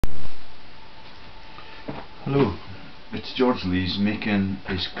Hello, it's George Lees making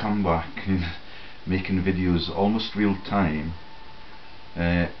his comeback, making videos almost real time,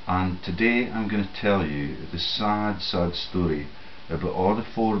 and today I'm going to tell you the sad story about all the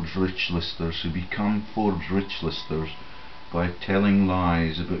Forbes rich listers who become Forbes rich listers by telling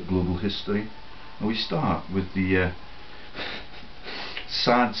lies about global history. And we start with the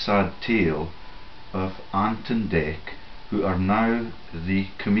sad tale of Ant and Dec, who are now the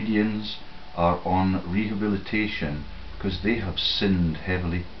comedians are on rehabilitation because they have sinned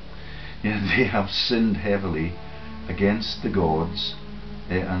heavily. Yeah, they have sinned heavily against the gods,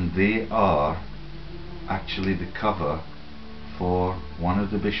 and they are actually the cover for one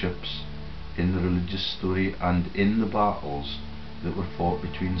of the bishops in the religious story and in the battles that were fought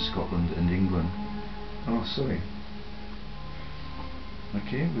between Scotland and England. Oh, sorry.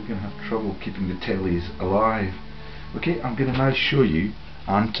 Okay, we're going to have trouble keeping the tellies alive. Okay, I'm going to now show you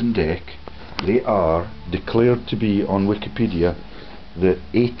Ant and Dec. They are declared to be on Wikipedia the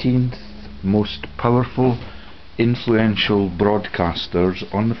 18th most powerful, influential broadcasters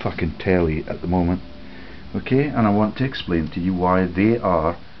on the fucking telly at the moment. Okay, and I want to explain to you why they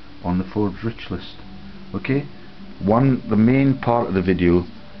are on the Forbes rich list. Okay, the main part of the video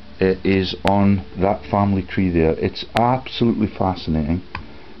is on that family tree there. It's absolutely fascinating.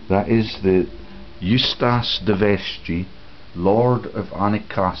 That is the Eustache de Vesty, Lord of Alnwick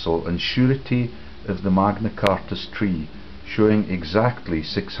Castle and surety of the Magna Carta's tree, showing exactly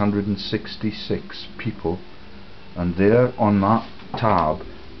 666 people, and there on that tab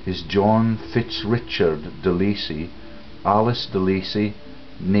is John Fitzrichard de Lacy, Alice de Lacy,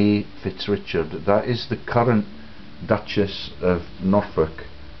 née Fitzrichard. That is the current Duchess of Norfolk,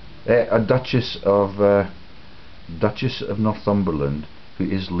 Duchess of Northumberland, who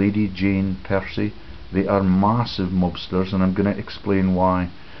is Lady Jane Percy. They are massive mobsters, and I'm going to explain why.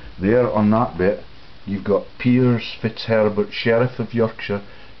 There on that bit you've got Piers Fitzherbert, Sheriff of Yorkshire,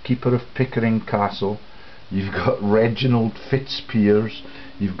 Keeper of Pickering Castle. You've got Reginald Fitzpiers,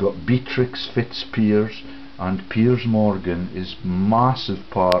 you've got Beatrix Fitzpiers, and Piers Morgan is massive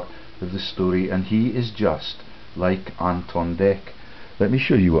part of the story, and he is just like Ant on Dec. Let me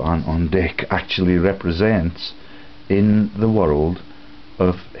show you what Ant on Dec actually represents in the world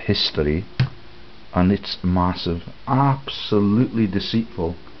of history. And it's massive, absolutely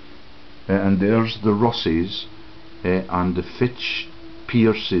deceitful. And there's the Rosses and the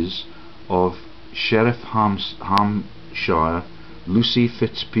Fitzpierces of Sheriff Hampshire, Lucy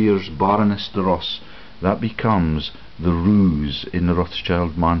Fitzpiers, Baroness de Ross. That becomes the Roos in the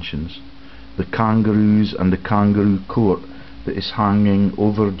Rothschild mansions. The kangaroos and the kangaroo court that is hanging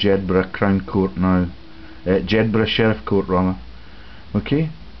over Jedburgh Crown Court now. Jedburgh Sheriff Court rather. Okay,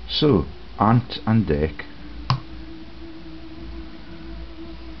 so Ant and Dec,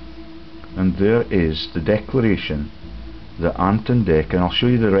 and there is the declaration that Ant and Dec, and I'll show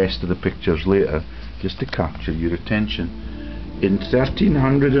you the rest of the pictures later just to capture your attention. In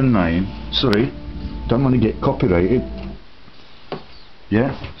 1309, sorry, don't want to get copyrighted.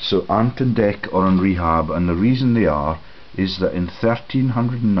 Yeah, so Ant and Dec are on rehab, and the reason they are is that in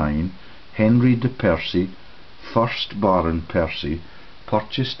 1309 Henry de Percy, 1st Baron Percy,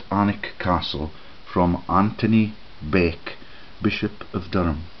 purchased Alnwick Castle from Anthony Beck, Bishop of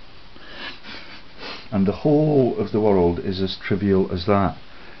Durham. And the whole of the world is as trivial as that.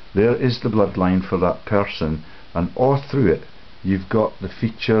 There is the bloodline for that person, and all through it you've got the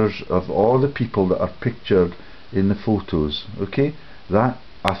features of all the people that are pictured in the photos. Okay, that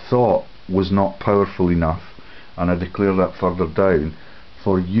I thought was not powerful enough, and I declare that further down,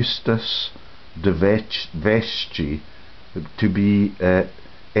 for Eustache de Vesty to be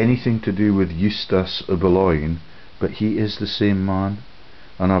anything to do with Eustache of Boulogne, but he is the same man,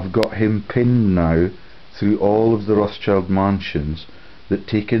 and I've got him pinned now through all of the Rothschild mansions that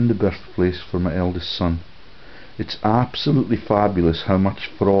take in the birthplace for my eldest son. It's absolutely fabulous how much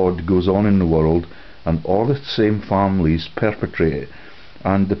fraud goes on in the world, and all the same families perpetrate it,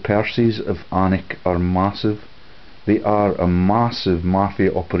 and the Percys of Alnwick are massive. They are a massive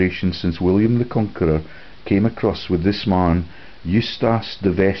mafia operation since William the Conqueror came across with this man Eustache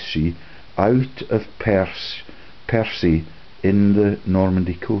de Vesty out of Percy in the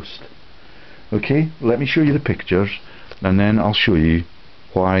Normandy coast. Okay, let me show you the pictures, and then I'll show you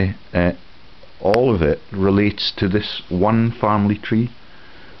why all of it relates to this one family tree.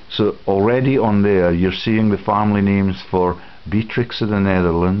 So already on there you're seeing the family names for Beatrix of the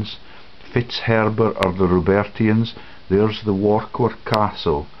Netherlands, Fitzherbert are the Robertians. There's the Warcourt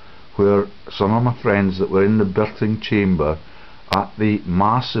Castle, where some of my friends that were in the birthing chamber at the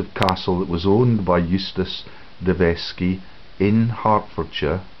massive castle that was owned by Eustache de Vesty in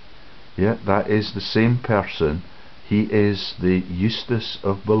Hertfordshire Yeah, that is the same person. He is the Eustache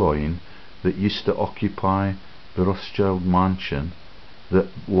of Boulogne that used to occupy the Rothschild mansion that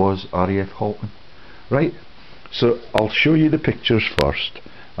was R.A.F. Halton. Right, so I'll show you the pictures first,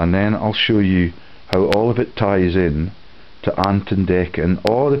 and then I'll show you how all of it ties in to Ant and Dec and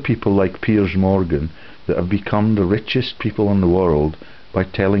all the people like Piers Morgan that have become the richest people in the world by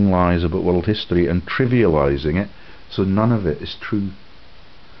telling lies about world history and trivializing it, so none of it is true.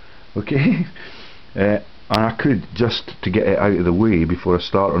 Okay? And I could, just to get it out of the way before I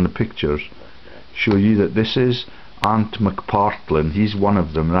start on the pictures, show you that this is Ant McPartlin. He's one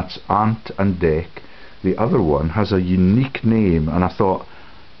of them. That's Ant and Dec. The other one has a unique name, and I thought,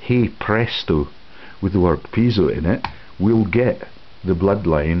 hey presto, with the word Piso in it, we'll get the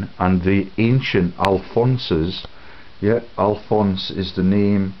bloodline and the ancient Alphonses. Yeah, Alphonse is the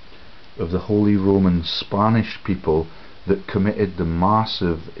name of the Holy Roman Spanish people that committed the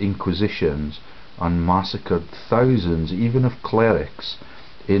massive inquisitions and massacred thousands, even of clerics,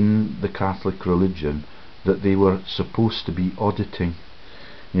 in the Catholic religion that they were supposed to be auditing.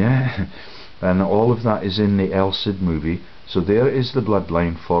 Yeah, and all of that is in the El Cid movie. So there is the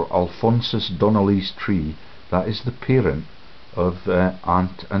bloodline for Alphonsus Donnelly's tree. That is the parent of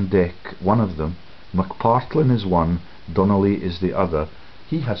Ant and Dec, one of them. McPartlin is one, Donnelly is the other.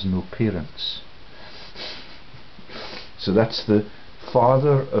 He has no parents. So that's the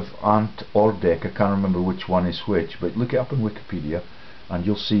father of Ant or Dec. I can't remember which one is which, but look it up on Wikipedia and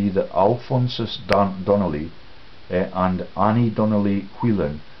you'll see that Alphonsus Donnelly and Annie Donnelly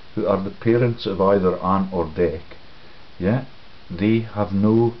Whelan, who are the parents of either Ant or Dec, yeah, they have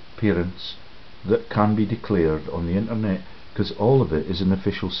no parents that can be declared on the internet, because all of it is an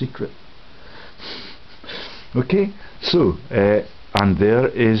official secret. Okay, so and there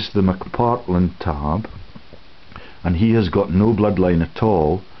is the McPartlin tab, and he has got no bloodline at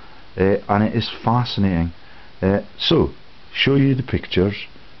all, and it is fascinating. So show you the pictures,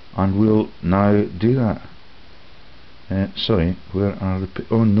 and we'll now do that. Sorry, where are the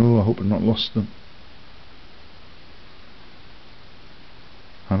oh no, I hope I've not lost them.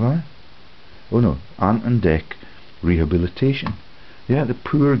 Have I? Oh no, Ant and Dec rehabilitation. Yeah, the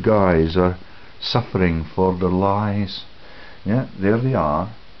poor guys are suffering for their lies. Yeah, there they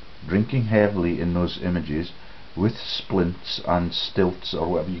are, drinking heavily in those images with splints and stilts, or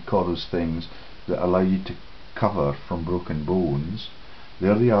whatever you call those things that allow you to cover from broken bones.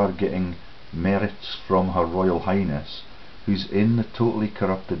 There they are getting merits from Her Royal Highness, who's in the totally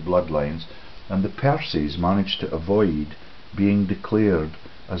corrupted bloodlines, and the Percys managed to avoid being declared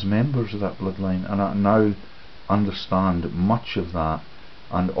as members of that bloodline, and I now understand much of that,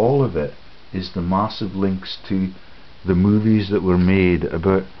 and all of it is the massive links to the movies that were made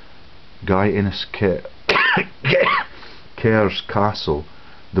about Guy Innes Kerr's castle.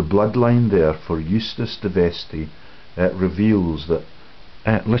 The bloodline there for Eustache de Vesty reveals that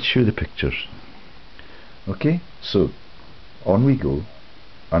let's show the pictures. Okay, so on we go,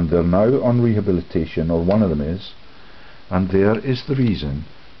 and they're now on rehabilitation, or one of them is, and there is the reason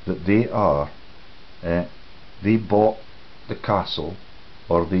that they are they bought the castle,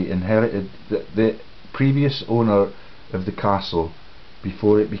 or they inherited the previous owner of the castle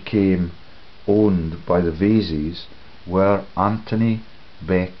before it became owned by the Vaseys were Anthony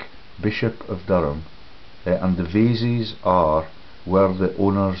Beck, Bishop of Durham, and the Vaseys were the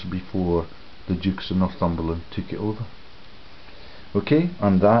owners before the Dukes of Northumberland took it over. Okay,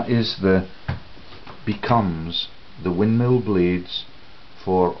 and that is becomes the windmill blades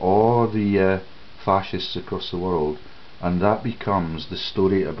for all the fascists across the world, and that becomes the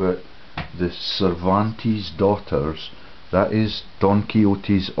story about the Cervantes daughters. That is, Don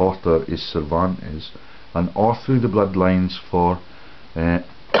Quixote's author is Cervantes, and all through the bloodlines for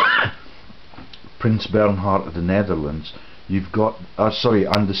Prince Bernhard of the Netherlands, you've got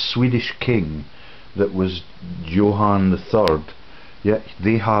and the Swedish king that was Johann III. Yeah,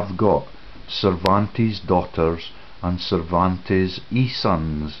 they have got Cervantes daughters and Cervantes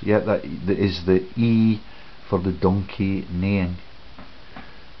sons. Yeah, that is the E for the donkey neighing,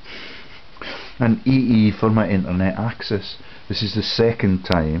 and EE for my internet access. This is the second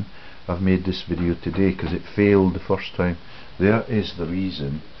time I've made this video today because it failed the first time. There is the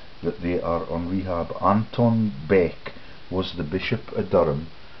reason that they are on rehab. Anton Beck was the Bishop of Durham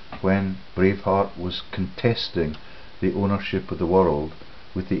when Braveheart was contesting the ownership of the world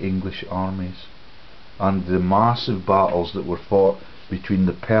with the English armies, and the massive battles that were fought between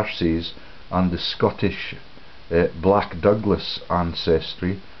the Percys and the Scottish Black Douglas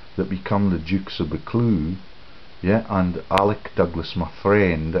ancestry that become the Dukes of Buccleuch, yeah, and Alec Douglas, my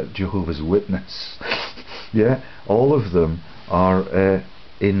friend, Jehovah's Witness. Yeah, all of them are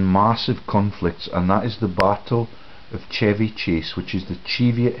in massive conflicts, and that is the Battle of Chevy Chase, which is the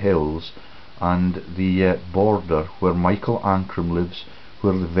Cheviot Hills and the border where Michael Ancram lives,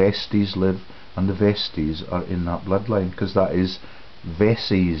 where the Vesties live, and the Vesties are in that bloodline, because that is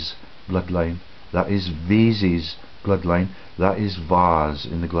Vesey's bloodline, that is Vasey's bloodline, that is Vaz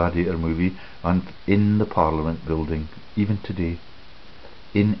in the Gladiator movie, and in the Parliament building, even today,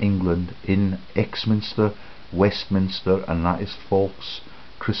 in England, in Exminster, Westminster, and that is false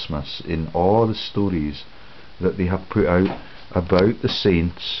Christmas in all the stories that they have put out about the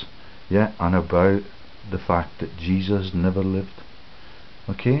saints, yeah, and about the fact that Jesus never lived.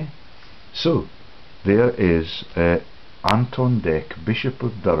 Okay, so there is Anton Deck, Bishop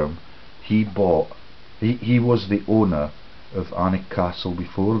of Durham. He was the owner of Alnwick Castle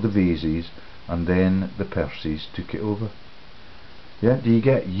before the Vaseys, and then the Percys took it over. Yeah, do you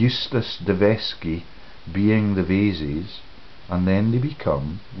get Eustache de Vesky being the Vaseys, and then they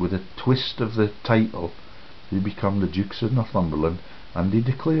become, with a twist of the title, they become the Dukes of Northumberland, and they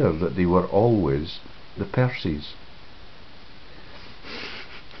declare that they were always the Percys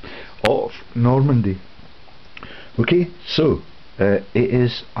of Normandy. Okay, so it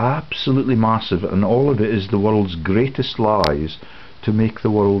is absolutely massive, and all of it is the world's greatest lies to make the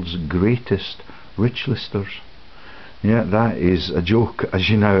world's greatest rich listers. Yeah, that is a joke, as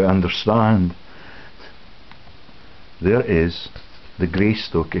you now understand. There is the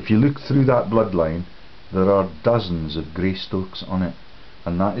Greystoke. If you look through that bloodline, there are dozens of Greystokes on it,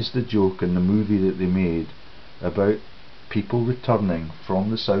 and that is the joke in the movie that they made about people returning from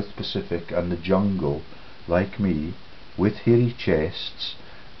the South Pacific and the jungle, like me, with hairy chests,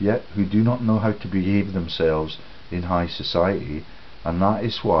 yet who do not know how to behave themselves in high society, and that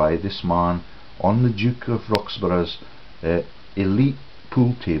is why this man on the Duke of Roxburgh's elite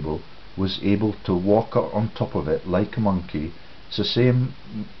pool table was able to walk up on top of it like a monkey. It's the same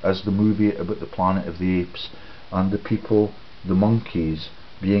as the movie about the Planet of the Apes, and the people, the monkeys,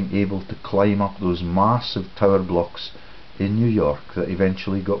 being able to climb up those massive tower blocks in New York that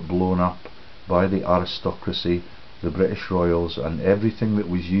eventually got blown up by the aristocracy, the British royals, and everything that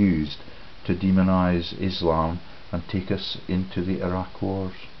was used to demonize Islam and take us into the Iraq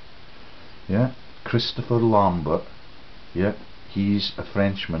wars. Yeah, Christopher Lambert, yeah, he's a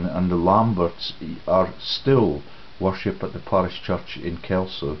Frenchman, and the Lamberts are still worship at the parish church in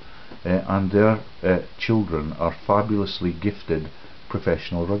Kelso, and their children are fabulously gifted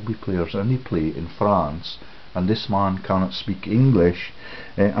professional rugby players, and they play in France, and this man cannot speak English,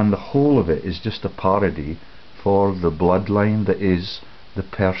 and the whole of it is just a parody for the bloodline that is the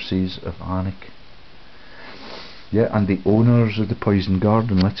Percys of Alnwick. Yeah, and the owners of the Poison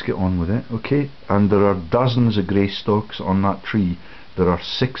Garden. Let's get on with it. Okay, and there are dozens of Greystokes on that tree. There are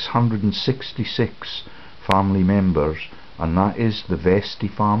 666 family members, and that is the Vesty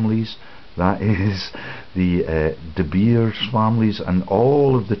families, that is the De Beers families, and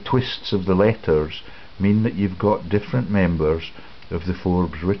all of the twists of the letters mean that you've got different members of the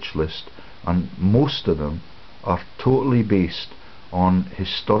Forbes Rich List, and most of them are totally based on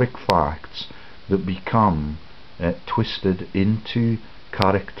historic facts that become twisted into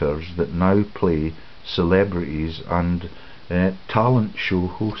characters that now play celebrities and talent show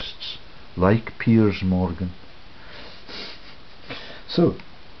hosts like Piers Morgan. So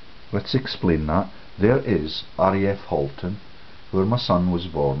let's explain that. There is RAF Halton, where my son was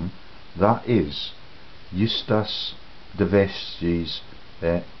born. That is Eustache de Vesty's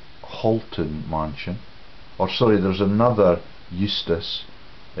Halton mansion. Or sorry, there's another Eustache.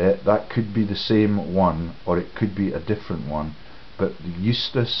 That could be the same one, or it could be a different one, but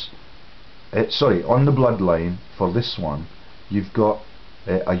Eustache, sorry, on the bloodline for this one, you've got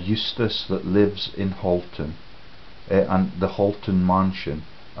a Eustache that lives in Halton, and the Halton mansion,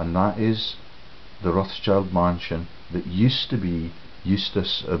 and that is the Rothschild mansion that used to be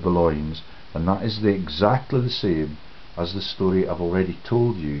Eustache of Boulogne, and that is exactly the same as the story I've already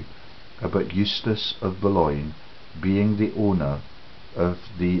told you about Eustache of Boulogne being the owner of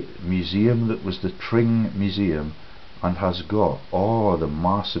the museum that was the Tring Museum, and has got all the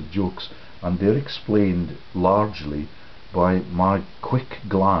massive jokes, and they're explained largely by my quick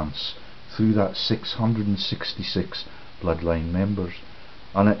glance through that 666 bloodline members.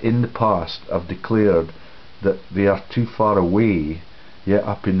 And in the past I've declared that they are too far away, yet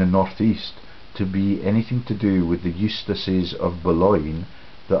up in the northeast, to be anything to do with the Eustaces of Boulogne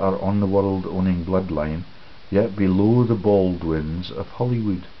that are on the world owning bloodline, yet below the Baldwins of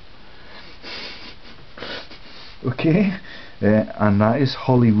Hollywood. Okay, and that is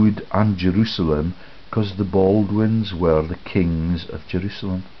Hollywood and Jerusalem, because the Baldwins were the kings of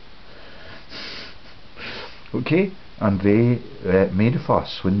Jerusalem. Okay, and they made a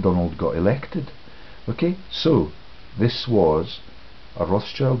fuss when Donald got elected. Okay, so this was a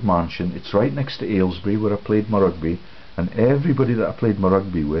Rothschild mansion. It's right next to Aylesbury, where I played my rugby, and everybody that I played my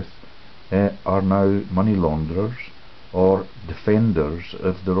rugby with are now money launderers or defenders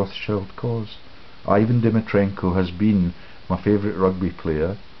of the Rothschild cause. Ivan Dimitrenko has been my favourite rugby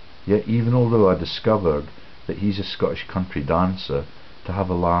player, yet even although I discovered that he's a Scottish country dancer, to have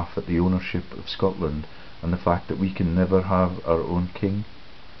a laugh at the ownership of Scotland and the fact that we can never have our own king.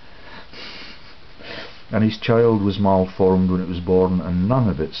 And his child was malformed when it was born, and none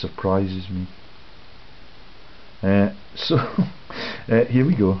of it surprises me. Here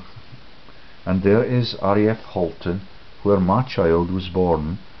we go. And there is RAF Halton, where my child was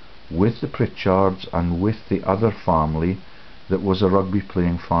born, with the Pritchards and with the other family that was a rugby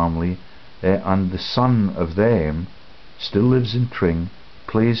playing family, and the son of them still lives in Tring,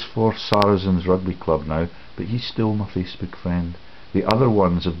 plays for Saracens Rugby Club now, but he's still my Facebook friend. The other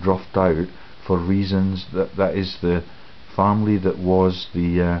ones have dropped out for reasons that is the family that was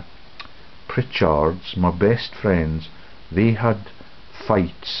the Pritchards, my best friends. They had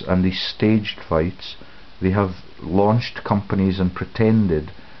fights, and they staged fights. They have launched companies and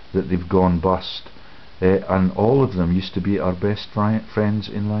pretended that they've gone bust, and all of them used to be our best friends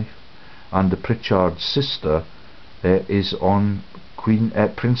in life. And the Pritchard's sister is on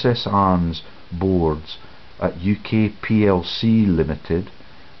Princess Anne's boards at UK PLC Limited,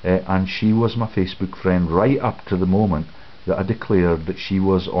 and she was my Facebook friend right up to the moment that I declared that she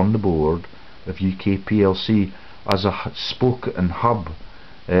was on the board of UK PLC as a spoke and hub.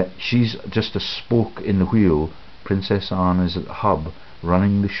 She's just a spoke in the wheel. Princess Anne is at the hub,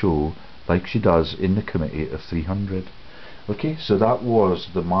 running the show like she does in the committee of 300. Okay, so that was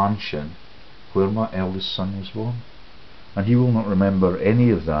the mansion where my eldest son was born, and he will not remember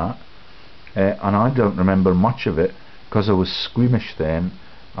any of that, and I don't remember much of it because I was squeamish then,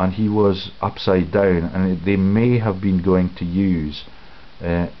 and he was upside down, and they may have been going to use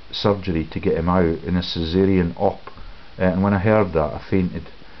surgery to get him out in a caesarean op, and when I heard that I fainted,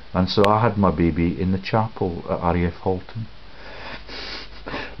 and so I had my baby in the chapel at RAF Halton,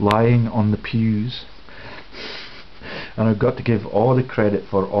 lying on the pews. And I've got to give all the credit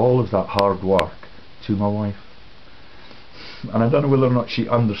for all of that hard work to my wife. And I don't know whether or not she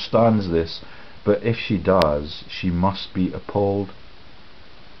understands this, but if she does, she must be appalled.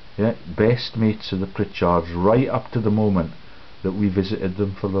 Yeah, best mates of the Pritchards right up to the moment that we visited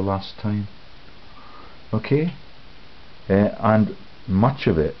them for the last time. Okay? And much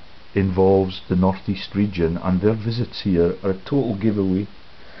of it involves the northeast region, and their visits here are a total giveaway.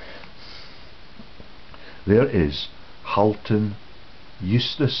 There is Halton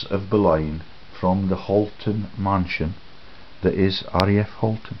Eustache of Boleyn from the Halton mansion that is RAF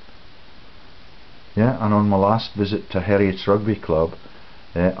Halton. Yeah, and on my last visit to Heriot's Rugby Club,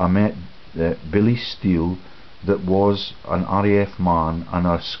 I met Billy Steele, that was an RAF man and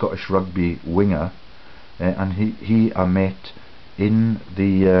a Scottish rugby winger, and he I met in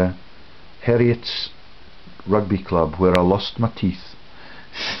the Heriot's Rugby Club where I lost my teeth.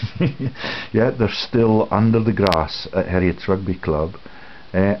 Yeah, they're still under the grass at Heriot's Rugby Club,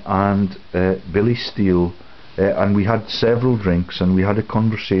 and Billy Steele, and we had several drinks and we had a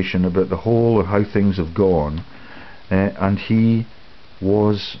conversation about the whole of how things have gone, and he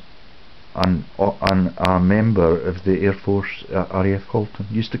was a member of the Air Force RAF Halton.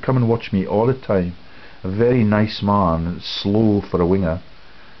 He used to come and watch me all the time. A very nice man, slow for a winger,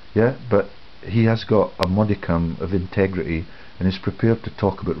 yeah, but he has got a modicum of integrity and is prepared to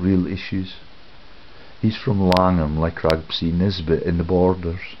talk about real issues. He's from Langham, like Rabsy Nisbet in the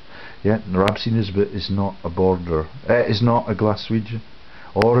Borders. Yeah, Rabsy Nisbet is not a border, is not a Glaswegian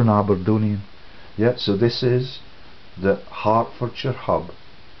or an Aberdonian. Yeah, so this is the Hertfordshire hub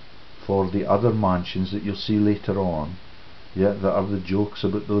for the other mansions that you'll see later on. Yeah, that are the jokes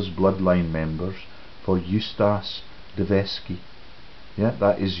about those bloodline members for Eustache de Vesky. Yeah,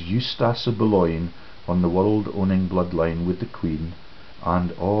 that is Eustache of Boulogne on the world owning bloodline with the Queen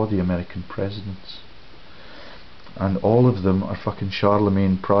and all the American presidents. And all of them are fucking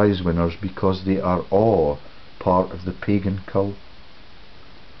Charlemagne prize winners because they are all part of the pagan cult.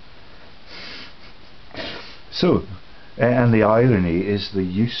 So, and the irony is the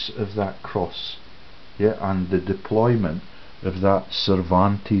use of that cross, yeah, and the deployment of that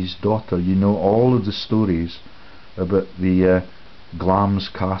Cervantes' daughter. You know all of the stories about the Glamis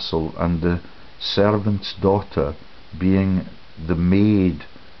castle and the servant's daughter being the maid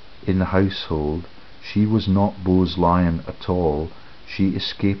in the household. She was not Bose Lion at all. She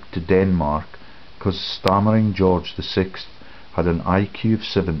escaped to Denmark because stammering George VI had an IQ of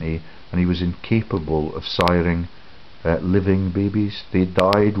 70 and he was incapable of siring living babies. They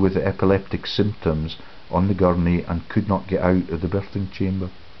died with epileptic symptoms on the gurney and could not get out of the birthing chamber.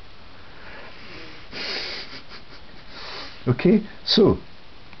 Okay, so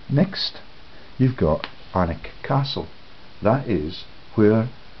next you've got Alnwick Castle. That is where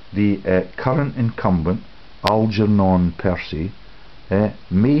the current incumbent Algernon Percy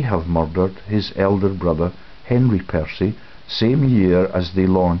may have murdered his elder brother Henry Percy, same year as they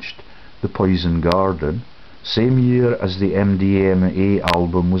launched The Poison Garden, same year as the MDMA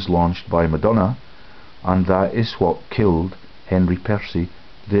album was launched by Madonna, and that is what killed Henry Percy,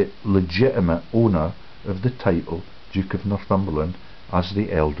 the legitimate owner of the title Duke of Northumberland, as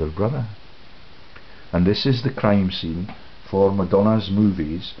the elder brother. And this is the crime scene for Madonna's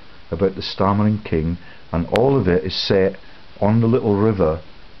movies about the stammering king, and all of it is set on the little river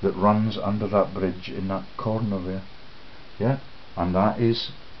that runs under that bridge in that corner there. Yeah, and that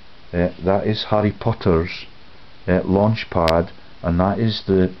is Harry Potter's launch pad, and that is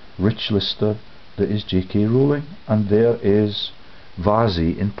the rich lister that is J.K. Rowling, and there is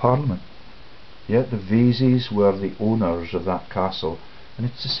Vasey in Parliament. Yeah, the Vaseys were the owners of that castle, and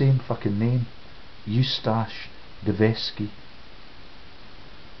it's the same fucking name, Eustache de Vesty.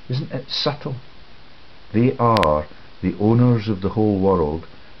 Isn't it subtle? They are the owners of the whole world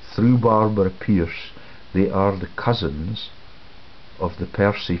through Barbara Pierce. They are the cousins of the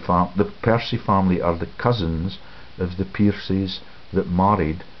Percy family. The Percy family are the cousins of the Pierces that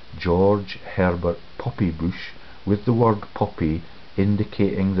married George Herbert Poppybush, with the word poppy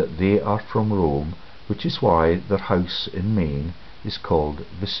indicating that they are from Rome, which is why their house in Maine is called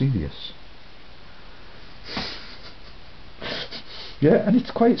Vesuvius. Yeah, and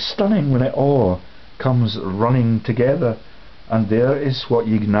it's quite stunning when it all comes running together. And there is what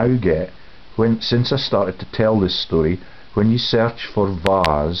you now get since I started to tell this story. When you search for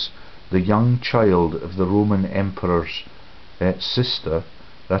Vase, the young child of the Roman emperor's sister,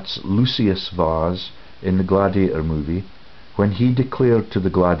 that's Lucius Vase in the Gladiator movie, when he declared to the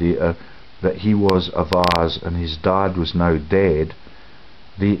gladiator that he was a vase and his dad was now dead,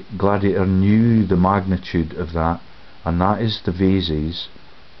 the gladiator knew the magnitude of that, and that is the Vases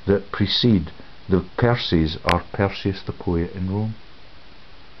that precede. The Percys are Perseus the poet in Rome,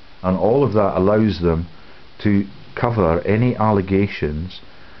 and all of that allows them to cover any allegations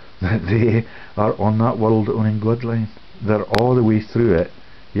that they are on that world owning bloodline. They're all the way through it,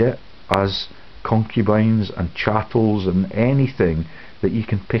 yet as concubines and chattels and anything that you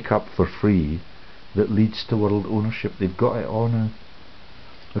can pick up for free that leads to world ownership. They've got it all now.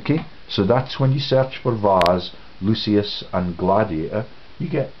 Okay, so that's when you search for Vase, Lucius and Gladiator, you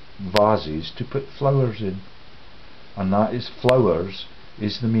get vases to put flowers in, and that is, flowers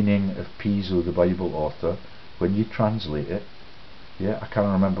is the meaning of Piso, the Bible author, when you translate it. Yeah, I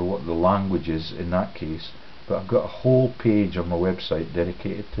can't remember what the language is in that case, but I've got a whole page on my website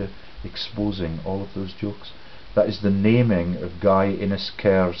dedicated to exposing all of those jokes. That is the naming of Guy Innes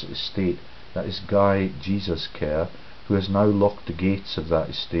Kerr's estate. That is Guy Jesus Kerr, who has now locked the gates of that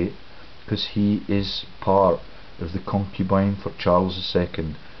estate because he is part of the concubine for Charles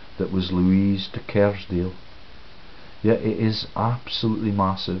II that was Louise de Kerrsdale. Yeah, it is absolutely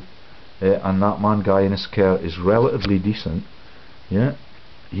massive, and that man Guy Innes Kerr is relatively decent. Yeah,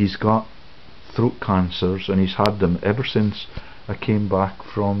 he's got throat cancers and he's had them ever since I came back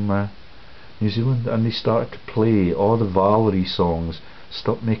from New Zealand, and they started to play all the Valerie songs,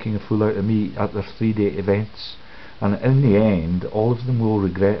 Stop Making a Fool Out of Me, at their 3-day events, and in the end all of them will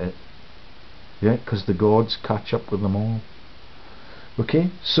regret it. Yeah, because the gods catch up with them all.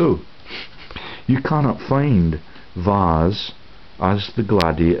 Okay, so you cannot find Vase as the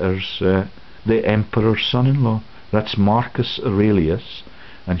gladiator's, the emperor's son-in-law. That's Marcus Aurelius,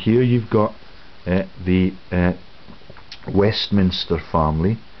 and here you've got the Westminster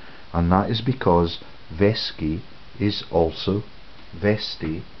family, and that is because Vesky is also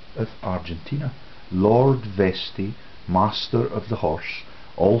Vesty of Argentina. Lord Vesty, Master of the Horse,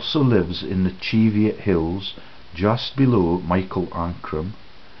 also lives in the Cheviot Hills just below Michael Ancram,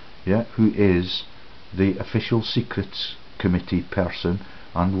 yeah, who is the official secrets committee person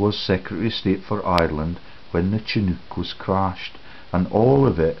and was Secretary of State for Ireland when the Chinook was crashed. And all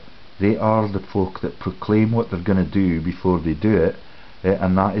of it, they are the folk that proclaim what they're going to do before they do it,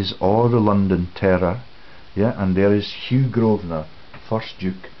 and that is all the London Terror. Yeah, and there is Hugh Grosvenor, first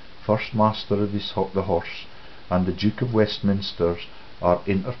Duke, first Master of the Horse, and the Duke of Westminster are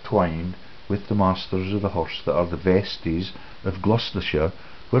intertwined with the Masters of the Horse that are the Vesties of Gloucestershire,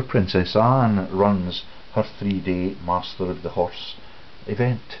 where Princess Anne runs her 3-day Master of the Horse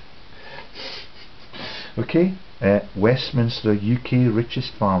event. Okay, Westminster, UK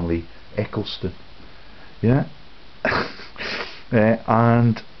richest family, Eccleston. Yeah,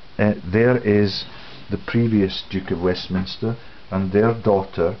 and there is the previous Duke of Westminster, and their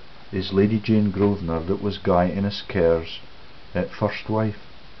daughter is Lady Jane Grosvenor, that was Guy Innes Kerr's first wife,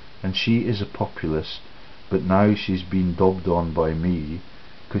 and she is a populist, but now she's been dobbed on by me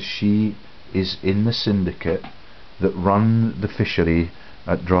because she is in the syndicate that run the fishery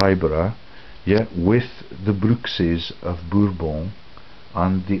at Dryborough, with the Brookses of Bourbon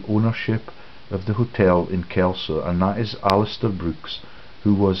and the ownership of the hotel in Kelso, and that is Alistair Brooks,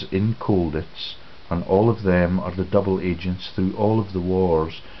 who was in Colditz, and all of them are the double agents through all of the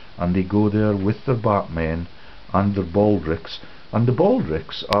wars, and they go there with their Batmen and their baldricks, and the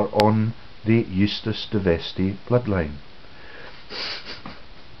baldricks are on the Eustache de Vesty bloodline.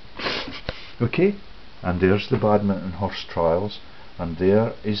 Okay, and there's the Badminton horse trials, and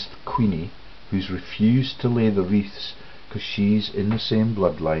there is the Queenie, who's refused to lay the wreaths because she's in the same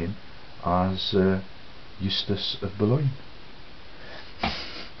bloodline as Eustache of Boulogne.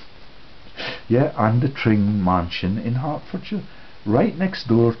 And the Tring mansion in Hertfordshire, right next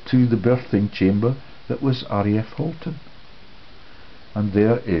door to the birthing chamber that was R.A.F. Halton. And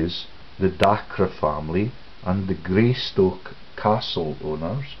there is the Dacre family and the Greystoke castle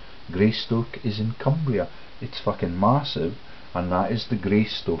owners. Greystoke is in Cumbria. It's fucking massive, and that is the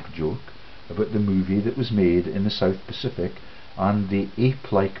Greystoke joke about the movie that was made in the South Pacific, and the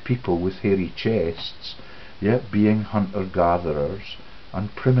ape-like people with hairy chests, being hunter-gatherers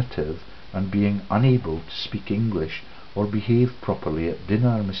and primitive, and being unable to speak English or behave properly at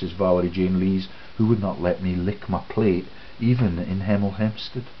dinner, Mrs. Valerie Jane Lees, who would not let me lick my plate even in Hemel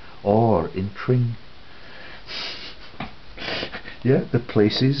Hempstead or in Tring. The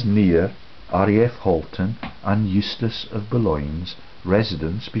places near R.A.F. Halton and Eustache of Boulogne's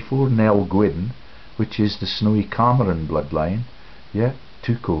residence before Nell Gwynn, which is the Snowy Cameron bloodline,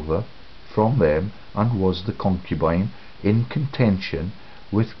 took over from them and was the concubine in contention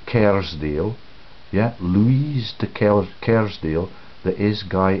with Kerrsdale, Louise de Kerrsdale, that is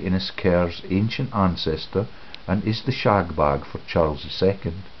Guy Innes Kerr's ancient ancestor and is the shagbag for Charles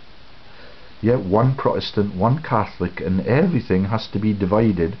II. One Protestant, one Catholic, and everything has to be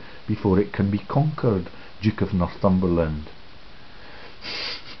divided before it can be conquered, Duke of Northumberland.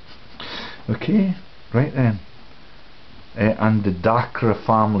 Okay, right then. And the Dacre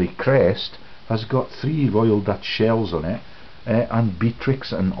family crest has got 3 royal Dutch shells on it, and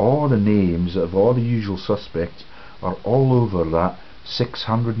Beatrix and all the names of all the usual suspects are all over that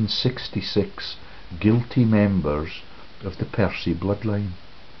 666 guilty members of the Percy bloodline.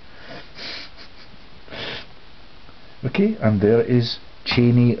 Okay, and there is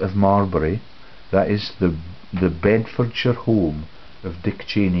Cheney of Marbury, that is the Bedfordshire home of Dick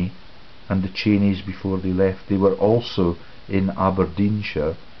Cheney and the Cheneys before they left. They were also in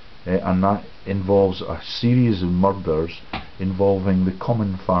Aberdeenshire, and that involves a series of murders involving the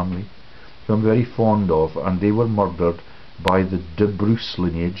Common family, who I'm very fond of, and they were murdered by the De Bruce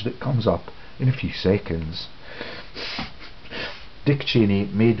lineage that comes up in a few seconds. Dick Cheney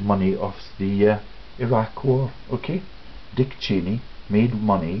made money off the Iraq War. Okay, Dick Cheney made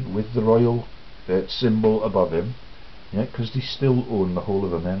money with the royal symbol above him, because they still own the whole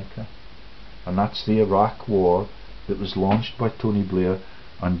of America, and that's the Iraq War that was launched by Tony Blair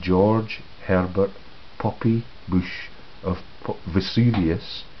and George Herbert Poppy Bush of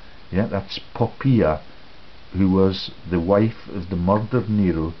Vesuvius. That's Poppaea, who was the wife of the murdered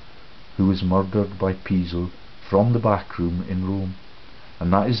Nero, who was murdered by Piso from the back room in Rome,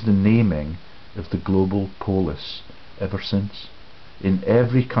 and that is the naming of the global polis ever since. In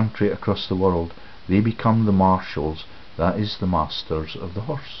every country across the world they become the marshals, that is the masters of the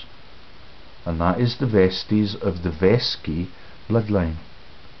horse, and that is the Vesties of the Vesky bloodline.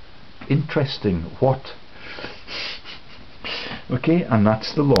 Interesting, what? Okay, and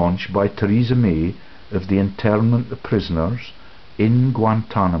that's the launch by Theresa May of the internment of prisoners in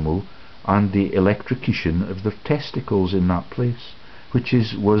Guantanamo and the electrocution of their testicles in that place, which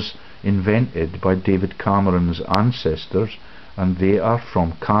was invented by David Cameron's ancestors, and they are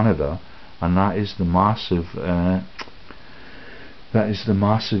from Canada, and that is the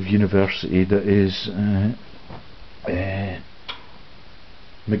massive university that is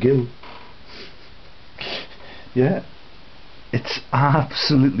McGill. It's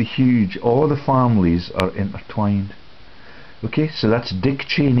absolutely huge. All the families are intertwined. Okay, so that's Dick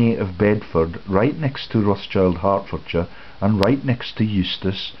Cheney of Bedford, right next to Rothschild, Hertfordshire, and right next to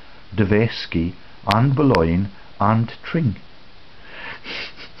Eustache, de Vesky, and Boulogne, and Tring.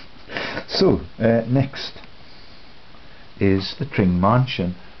 So, next is the Tring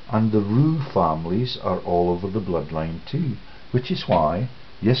mansion, and the Roux families are all over the bloodline too, which is why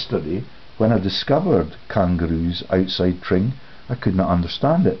yesterday When I discovered kangaroos outside Tring, I could not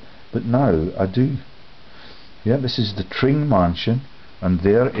understand it, but now I do. Yeah, this is the Tring mansion, and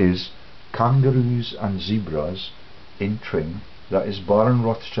there is kangaroos and zebras in Tring. That is Baron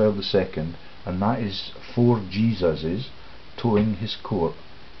Rothschild II, and that is 4 Jesuses towing his court,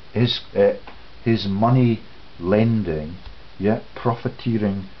 his money lending, yeah,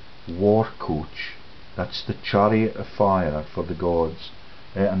 profiteering war coach. That's the chariot of fire for the gods,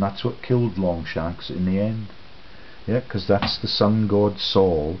 and that's what killed Longshanks in the end. Yeah, because that's the sun god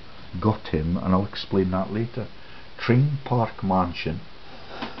Saul got him, and I'll explain that later. Tring Park Mansion,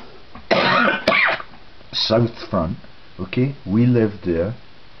 south front. Okay, we lived there.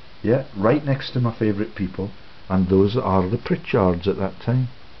 Yeah, right next to my favourite people, and those are the Pritchards at that time.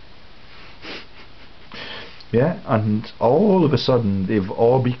 Yeah, and all of a sudden they've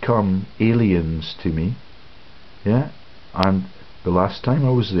all become aliens to me. Yeah, and the last time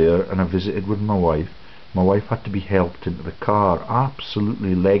I was there and I visited with my wife had to be helped into the car,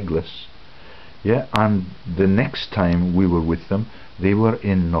 absolutely legless. Yeah, and the next time we were with them, they were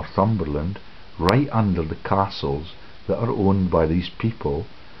in Northumberland, right under the castles that are owned by these people,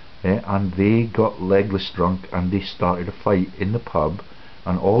 and they got legless drunk and they started a fight in the pub,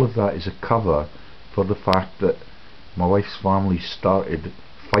 and all of that is a cover for the fact that my wife's family started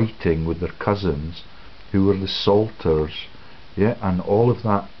fighting with their cousins who were the Salters. Yeah, and all of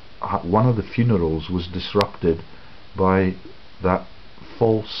that, one of the funerals was disrupted by that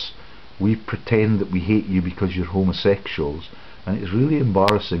false, we pretend that we hate you because you're homosexuals, and it's really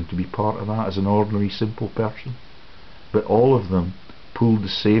embarrassing to be part of that as an ordinary simple person. But all of them pulled the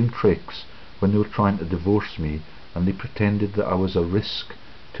same tricks when they were trying to divorce me, and they pretended that I was a risk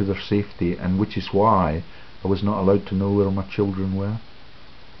to their safety, and which is why I was not allowed to know where my children were.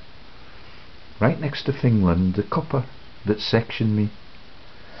 Right next to Fingland, the copper that sectioned me.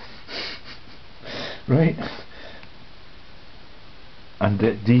 Right? And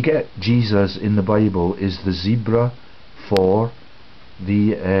do you get Jesus in the Bible is the zebra for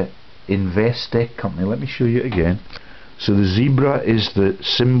the Investec company. Let me show you again. So the zebra is the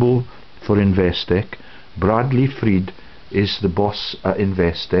symbol for Investec. Bradley Freed is the boss at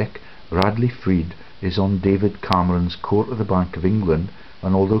Investec. Bradley Freed is on David Cameron's court of the Bank of England,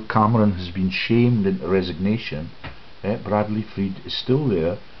 and although Cameron has been shamed into resignation, Bradley Freed is still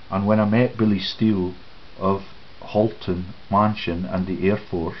there. And when I met Billy Steele of Halton Mansion and the Air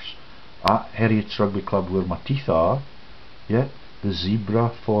Force at Heriot's Rugby Club, where my teeth are, yeah, the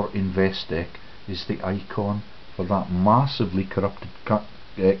zebra for Investec is the icon for that massively corrupted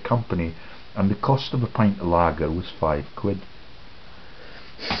company, and the cost of a pint of lager was £5.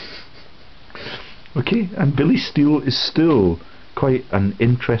 Okay, and Billy Steele is still quite an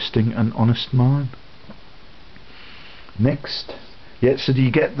interesting and honest man. Next, yeah, so do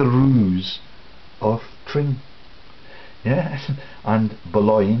you get the ruse of Tring? Yeah, and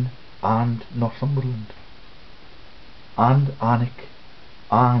Boulogne and Northumberland and Alnwick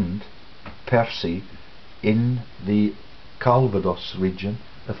and Percy in the Calvados region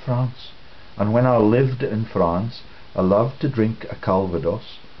of France. And when I lived in France, I loved to drink a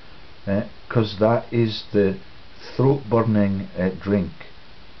Calvados, because that is the throat burning drink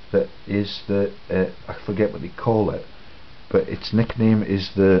that is the I forget what they call it, but its nickname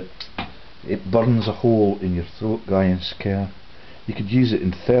is it burns a hole in your throat, Guy and Scare. You could use it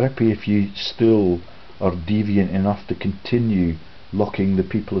in therapy if you still are deviant enough to continue locking the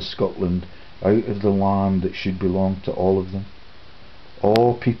people of Scotland out of the land that should belong to all of them.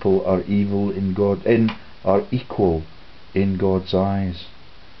 All people are evil in God, are equal in God's eyes.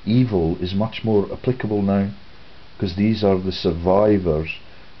 Evil is much more applicable now, because these are the survivors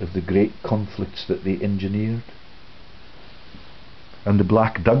of the great conflicts that they engineered. And the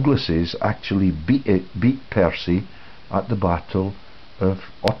Black Douglases actually beat Percy at the Battle of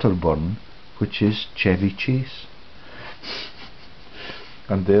Otterburn, which is Chevy Chase.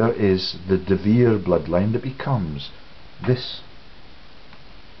 And there is the De Vere bloodline that becomes this.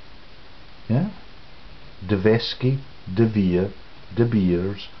 Yeah? De Vesky, De Vere, De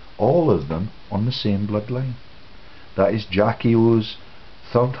Beers, all of them on the same bloodline. That is Jackie O's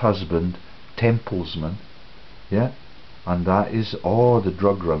third husband, Templesman. Yeah? And that is all the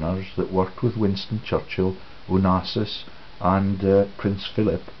drug runners that worked with Winston Churchill, Onassis and Prince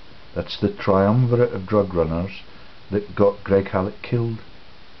Philip. That's the triumvirate of drug runners that got Greg Hallett killed.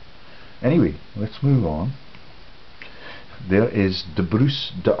 Anyway, let's move on. There is de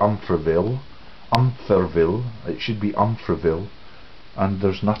Bruce de Umfreville, it should be Umfreville, and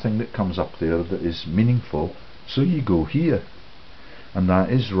there's nothing that comes up there that is meaningful, so you go here. And that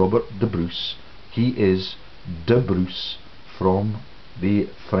is Robert de Bruce. He is de Bruce from the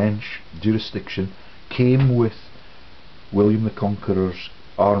French jurisdiction came with William the Conqueror's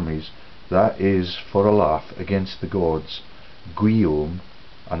armies. That is, for a laugh, against the gods, Guillaume,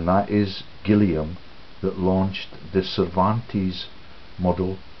 and that is Guillaume that launched the Cervantes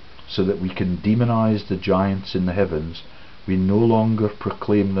model, so that we can demonize the giants in the heavens. We no longer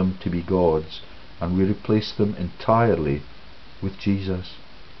proclaim them to be gods, and we replace them entirely with Jesus.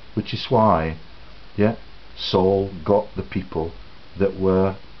 Which is why, Saul got the people that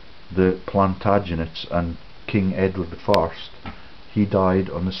were the Plantagenets and King Edward I. He died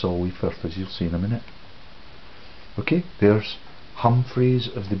on the Solway Firth, as you'll see in a minute. Okay, there's Humphreys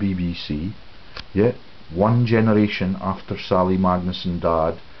of the BBC. One generation after Sally Magnuson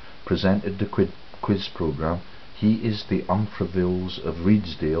Dad presented the quiz programme. He is the Umfravilles of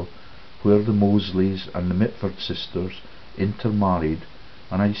Reedsdale, where the Mosleys and the Mitford sisters intermarried,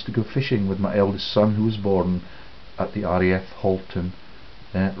 and I used to go fishing with my eldest son, who was born at the RAF Halton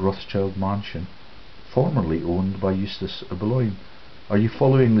Rothschild mansion, formerly owned by Eustache of Boulogne. Are you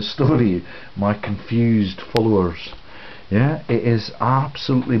following the story, my confused followers? It is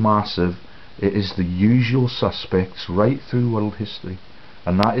absolutely massive. It is the usual suspects right through world history,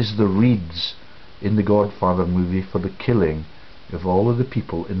 and that is the Reeds in the Godfather movie for the killing of all of the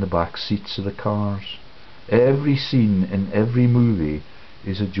people in the back seats of the cars. Every scene in every movie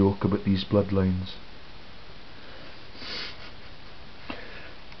is a joke about these bloodlines.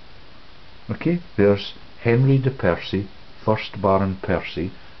 Okay, there's Henry de Percy, 1st Baron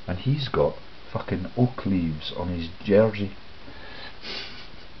Percy, and he's got fucking oak leaves on his jersey.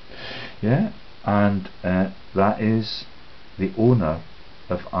 And that is the owner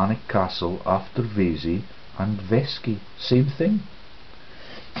of Alnwick Castle after Vasey and Vesty. Same thing.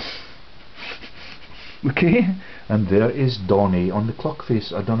 Okay, and there is Donny on the clock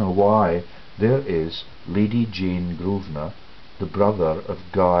face. I don't know why. There is Lady Jane Grosvenor, the brother of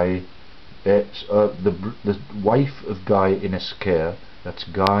Guy, the wife of Guy Innes Kerr. That's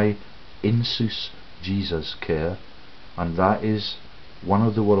Guy Insus Jesus Kerr, and that is one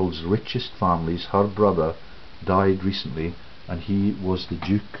of the world's richest families. Her brother died recently, and he was the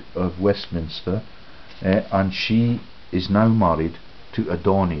Duke of Westminster, and she is now married to a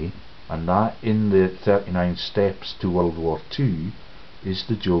Donny, and that in the 39 Steps to World War II is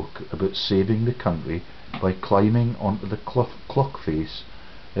the joke about saving the country by climbing onto the clock face,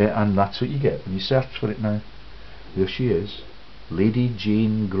 and that's what you get when you search for it now. There she is, Lady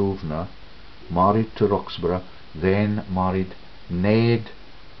Jane Grosvenor, married to Roxburgh, then married Ned,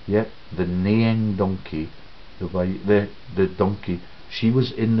 the neighing donkey, the donkey. She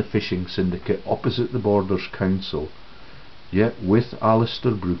was in the fishing syndicate opposite the Borders Council, with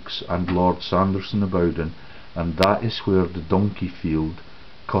Alistair Brooks and Lord Sanderson of Bowden, and that is where the donkey field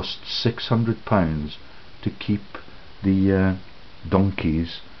cost £600 to keep the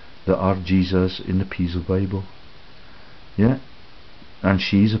donkeys that are Jesus in the Peasel Bible. And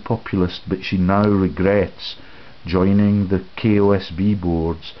she's a populist, but she now regrets joining the KOSB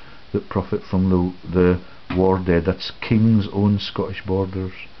boards that profit from the war dead. That's King's Own Scottish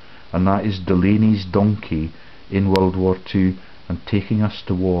Borders, and that is Delaney's donkey in World War II and taking us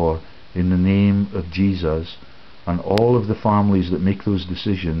to war in the name of Jesus, and all of the families that make those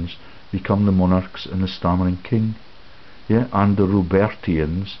decisions become the monarchs and the stammering king, and the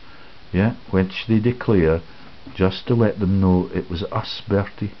Robertians, which they declare just to let them know it was us,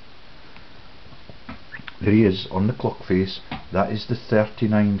 Bertie. There he is on the clock face. That is the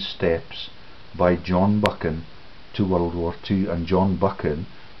 39 Steps by John Buchan to World War II, and John Buchan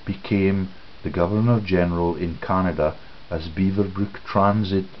became the Governor General in Canada as Beaverbrook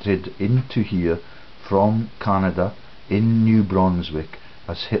transited into here from Canada in New Brunswick,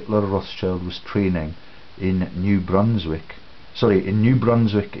 as Hitler Rothschild was training in New Brunswick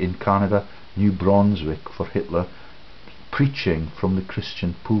in Canada, New Brunswick for Hitler, preaching from the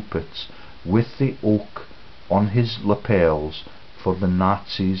Christian pulpits with the oak on his lapels for the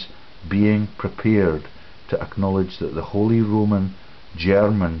Nazis, being prepared to acknowledge that the Holy Roman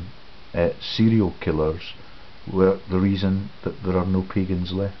German serial killers were the reason that there are no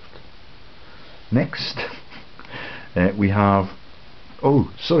pagans left. Next we have,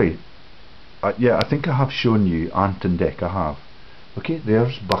 I think I have shown you Ant and Dec. I have. Okay,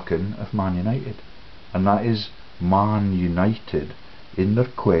 there's Buchan of Man United, and that is Man United in their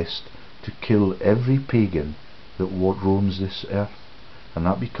quest to kill every pagan that roams this earth, and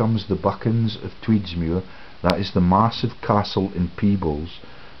that becomes the Buchans of Tweedsmuir. That is the massive castle in Peebles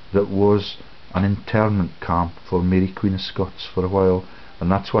that was an internment camp for Mary Queen of Scots for a while, and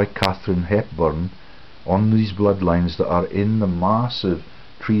that's why Catherine Hepburn, on these bloodlines that are in the massive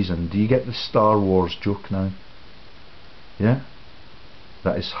treason. Do you get the Star Wars joke now?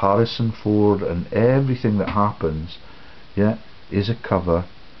 That is Harrison Ford, and everything that happens, yeah, is a cover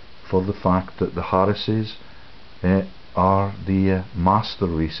for the fact that the Harrises are the master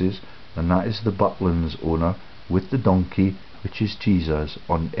races, and that is the Butlins owner with the donkey, which is Jesus,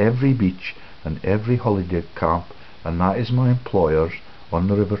 on every beach and every holiday camp, and that is my employers on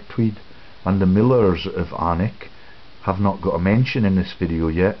the River Tweed. And the Millers of Alnwick have not got a mention in this video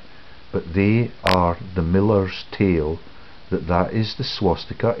yet, but they are the Miller's Tale. That is the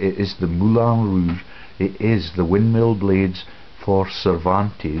swastika, it is the Moulin Rouge, it is the windmill blades for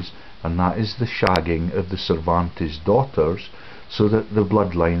Cervantes, and that is the shagging of the Cervantes daughters so that the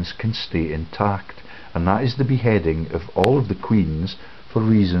bloodlines can stay intact, and that is the beheading of all of the queens for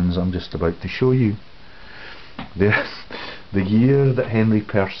reasons I'm just about to show you. The year that Henry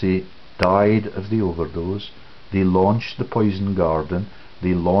Percy died of the overdose, they launched the Poison Garden,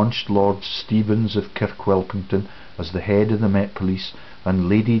 they launched Lord Stevens of Kirkwelpington as the head of the Met Police, and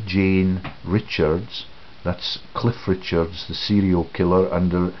Lady Jane Richards, that's Cliff Richards, the serial killer, and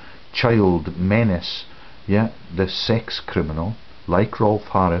the child menace, yeah, the sex criminal, like Rolf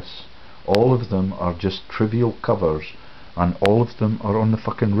Harris. All of them are just trivial covers, and all of them are on the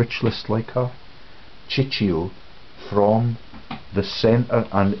fucking rich list like her. Ciccio from the centre,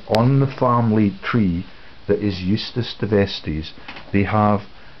 and on the family tree that is Eustache de Vestes, they have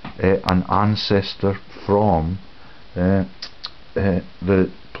an ancestor from the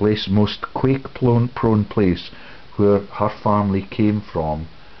place, most quake prone place where her family came from,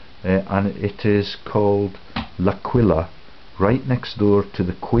 and it is called L'Aquila, right next door to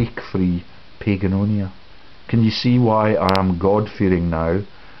the quake-free Paganonia. Can you see why I am God-fearing now,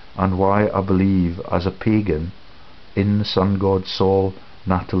 and why I believe as a pagan in the sun god Sol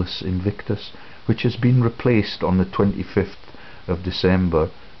Natalis Invictus, which has been replaced on the 25th of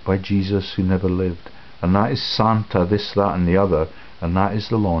December by Jesus who never lived, and that is Santa this, that and the other, and that is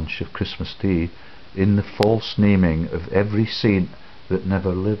the launch of Christmas Day in the false naming of every saint that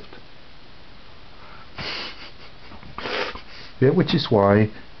never lived. Yeah, which is why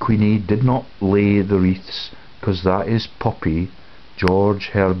Queenie did not lay the wreaths, because that is Poppy, George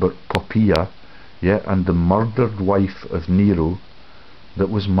Herbert Poppia, yeah, and the murdered wife of Nero that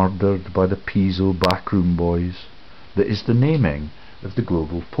was murdered by the Piso backroom boys. That is the naming of the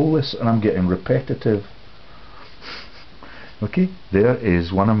global polis, and I'm getting repetitive. Okay, there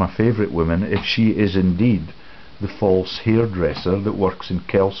is one of my favourite women, if she is indeed the false hairdresser that works in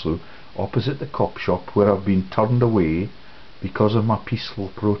Kelso opposite the cop shop, where I've been turned away because of my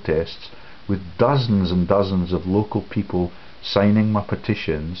peaceful protests, with dozens and dozens of local people signing my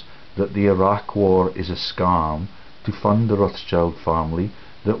petitions that the Iraq war is a scam to fund the Rothschild family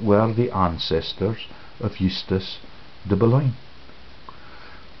that were the ancestors of Eustache de Boulogne.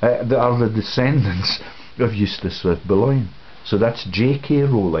 They are the descendants of Eustache of Boulogne. So that's J.K.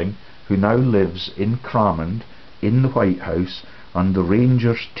 Rowling, who now lives in Cramond in the White House, and the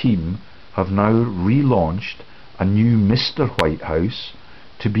Rangers team have now relaunched a new Mr. White House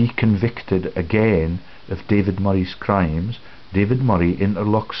to be convicted again of David Murray's crimes. David Murray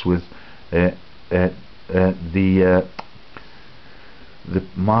interlocks with the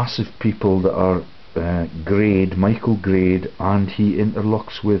massive people that are Grade, Michael Grade, and he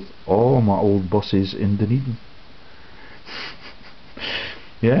interlocks with all my old bosses in Dunedin.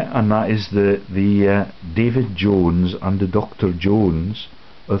 Yeah, and that is the David Jones and the Dr. Jones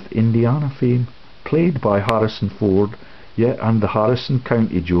of Indiana fame, played by Harrison Ford, yeah, and the Harrison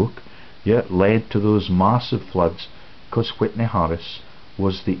County joke, yeah, led to those massive floods because Whitney Harris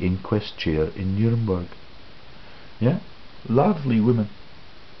was the inquest chair in Nuremberg. Yeah, lovely women.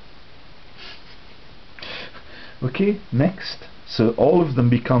 Okay, next. So all of them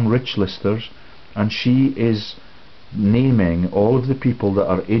become rich listers, and she is naming all of the people that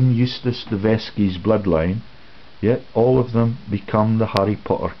are in Eustache de Vesky's bloodline, yet all of them become the Harry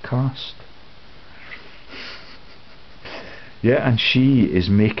Potter cast. Yeah, and she is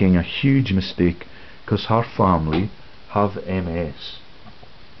making a huge mistake because her family have MS.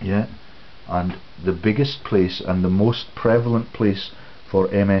 Yeah, and the biggest place and the most prevalent place for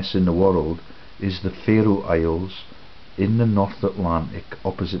MS in the world is the Faroe Isles in the North Atlantic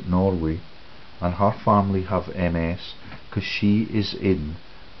opposite Norway, and her family have MS because she is in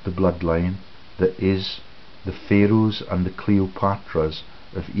the bloodline that is the Pharaohs and the Cleopatras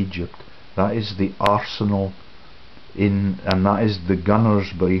of Egypt. That is the arsenal in, and that is the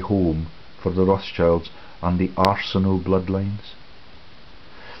Gunnersbury home for the Rothschilds and the Arsenal bloodlines.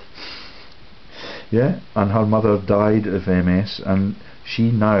 Yeah, and her mother died of MS, and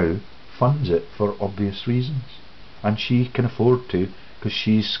she now funds it for obvious reasons, and she can afford to because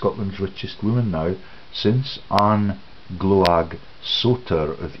she's Scotland's richest woman now, since Anne Gloag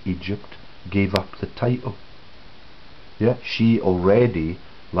Soter of Egypt gave up the title. Yeah, she already,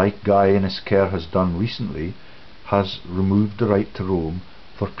 like Guy Enniskerr has done recently, has removed the right to roam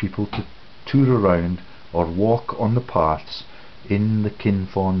for people to tour around or walk on the paths in the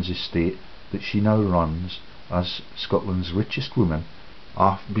Kinfauns estate that she now runs as Scotland's richest woman,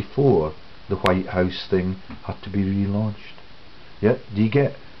 before the White House thing had to be relaunched. Yeah, do you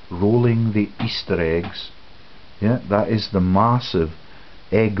get rolling the Easter eggs? Yeah, that is the massive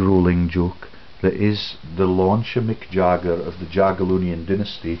egg rolling joke that is the launch of Mick Jagger of the Jagiellonian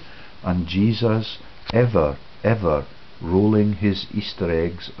dynasty, and Jesus ever rolling his Easter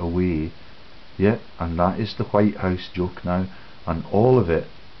eggs away. Yeah, and that is the White House joke now, and all of it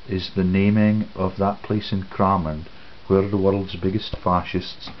is the naming of that place in Cramond where the world's biggest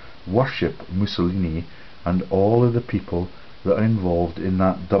fascists worship Mussolini and all of the people that are involved in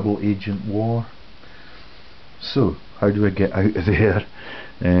that double agent war. So, how do I get out of there?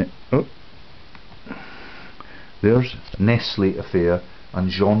 There's Nestle affair, and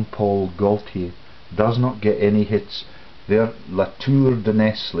Jean-Paul Gaultier does not get any hits. They're La Tour de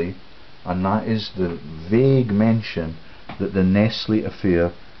Nestle, and that is the vague mention that the Nestle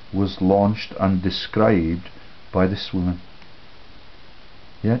affair was launched and described by this woman.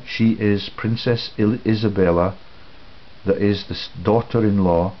 Yeah, she is Princess Isabella, that is the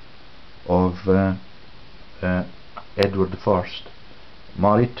daughter-in-law of Edward I,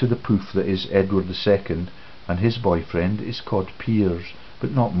 married to the poof that is Edward II, and his boyfriend is called Piers,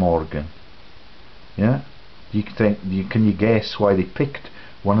 but not Morgan. Yeah, can you guess why they picked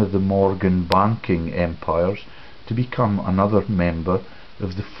one of the Morgan banking empires to become another member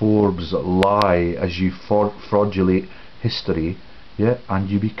of the Forbes lie as you fraudulate history? Yeah, and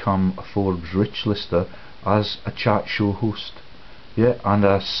you become a Forbes rich lister as a chat show host. Yeah, and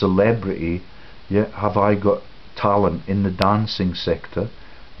a celebrity. Yeah, have I got talent in the dancing sector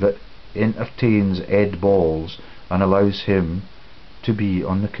that entertains Ed Balls and allows him to be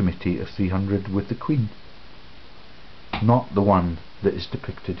on the committee of 300 with the Queen? Not the one that is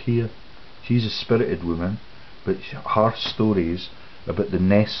depicted here. She's a spirited woman, but her stories about the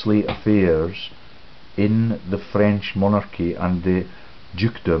Nestle affairs in the French monarchy and the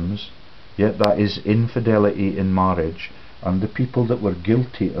dukedoms, yet that is infidelity in marriage, and the people that were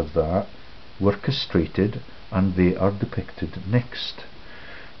guilty of that were castrated, and they are depicted next.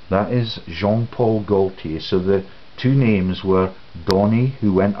 That is Jean-Paul Gaultier. So the two names were Donny,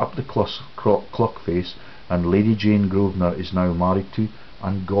 who went up the clock face, and Lady Jane Grosvenor is now married to,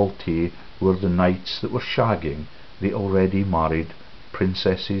 and Gaultier were the knights that were shagging the already married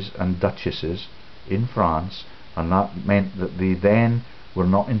princesses and duchesses in France, and that meant that they then were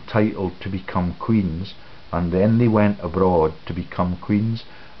not entitled to become queens, and then they went abroad to become queens,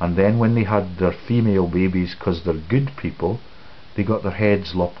 and then when they had their female babies, because they're good people, they got their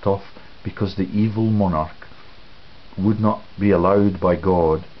heads lopped off because the evil monarch would not be allowed by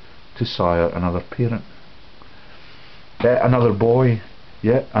God to sire another parent, another boy.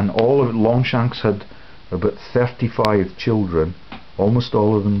 Yeah, and all of it, Longshanks had about 35 children. Almost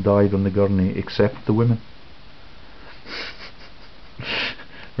all of them died on the gurney except the women.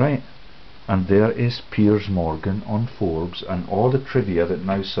 Right, and there is Piers Morgan on Forbes and all the trivia that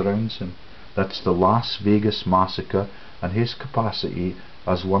now surrounds him. That's the Las Vegas massacre and his capacity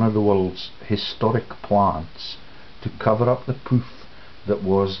as one of the world's historic plants to cover up the poof that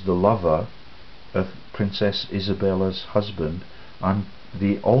was the lover of Princess Isabella's husband, and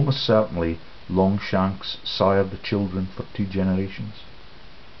they almost certainly Longshanks sired the children for 2 generations.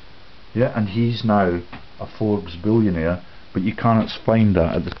 Yeah, and he's now a Forbes billionaire, but you cannot find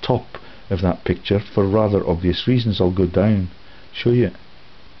that at the top of that picture for rather obvious reasons. I'll go down, show you.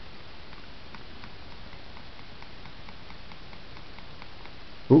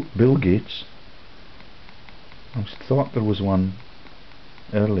 Oh, Bill Gates. I thought there was one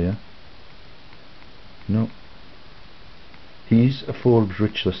earlier. No. He's a Forbes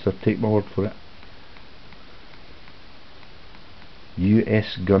rich lister, take my word for it.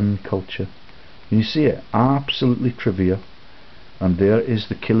 US gun culture. You see it, absolutely trivia. And there is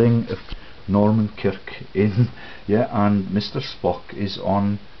the killing of Norman Kirk in, yeah, and Mr. Spock is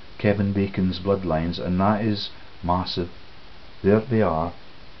on Kevin Bacon's bloodlines, and that is massive. There they are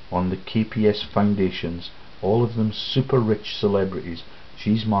on the KPS foundations, all of them super rich celebrities.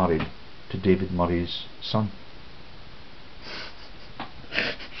 She's married to David Murray's son.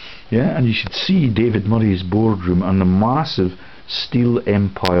 Yeah, and you should see David Murray's boardroom and the massive steel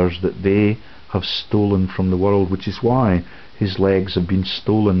empires that they have stolen from the world, which is why his legs have been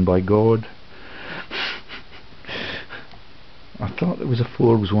stolen by God. I thought there was a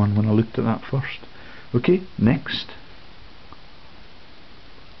Forbes one when I looked at that first. Okay, next.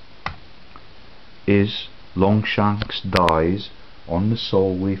 is Longshanks dies on the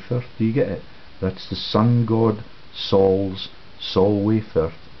Solway Firth. Do you get it? That's the sun god Sol's Solway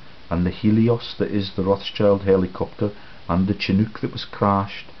Firth, and the Helios that is the Rothschild helicopter, and the Chinook that was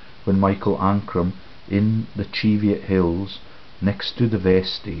crashed when Michael Ancram in the Cheviot Hills next to the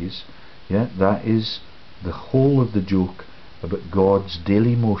Vesties. Yeah, that is the whole of the joke about God's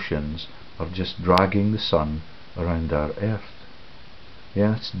daily motions are just dragging the sun around our earth.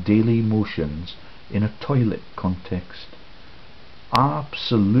 Yeah, it's daily motions in a toilet context.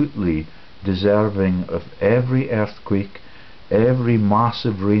 Absolutely deserving of every earthquake, every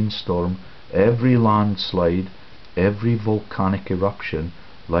massive rainstorm, every landslide, every volcanic eruption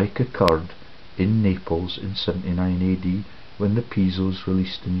like occurred in Naples in 79 AD when the Pisos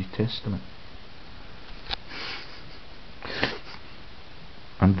released the New Testament.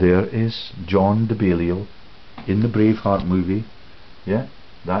 And there is John de Balliol in the Braveheart movie. Yeah,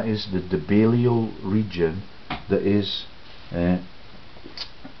 that is the de Balliol region that is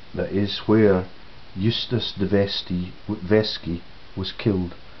where Eustache de Vesty was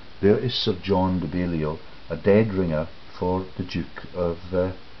killed. There is Sir John de Balliol, a dead ringer for the Duke of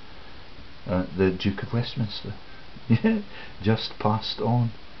Westminster. Yeah, just passed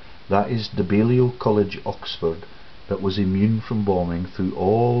on. That is de Balliol College, Oxford, that was immune from bombing through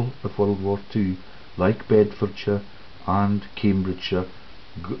all of World War II, like Bedfordshire and Cambridgeshire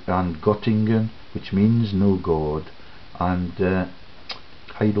and Göttingen, which means no God, and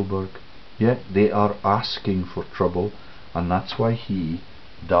Heidelberg. Yeah, they are asking for trouble, and that's why he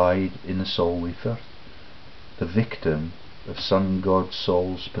died in the Solway Firth, the victim of sun god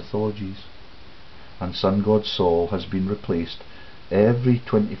Saul's pathologies. And sun god Saul has been replaced every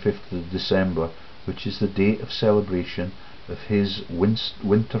 25th of December, which is the date of celebration of his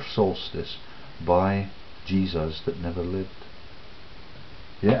winter solstice, by Jesus that never lived.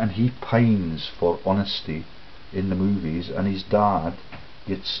 Yeah, and he pines for honesty in the movies, and his dad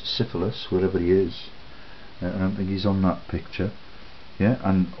gets syphilis wherever he is. I don't think he's on that picture. Yeah,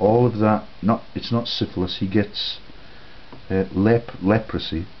 and all of that, it's not syphilis, he gets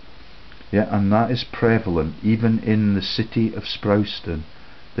leprosy. Yeah, and that is prevalent even in the city of Sprowston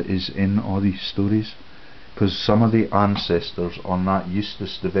that is in all these stories, because some of the ancestors on that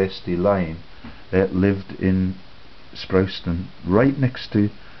Eustache de Vesty line lived in Sprowston, right next to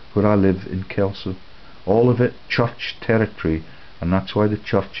where I live in Kelso. All of it church territory, and that's why the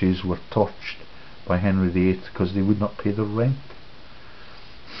churches were torched by Henry VIII, because they would not pay their rent.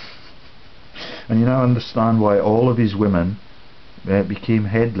 And you now understand why all of his women became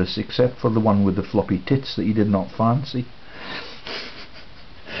headless, except for the one with the floppy tits that he did not fancy.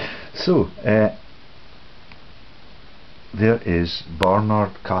 So there is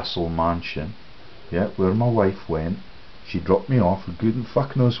Barnard Castle Mansion, yeah, where my wife went. She dropped me off, good and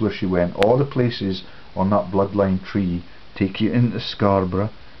fuck knows where she went. All the places on that bloodline tree take you into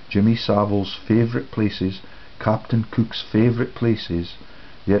Scarborough, Jimmy Savile's favourite places, Captain Cook's favourite places.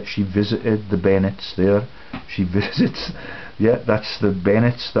 Yet she visited the Bennets there. She visits, yeah, that's the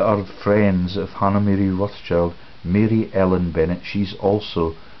Bennets that are friends of Hannah Mary Rothschild, Mary Ellen Bennett. She's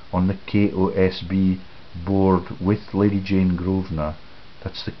also on the KOSB board with Lady Jane Grosvenor.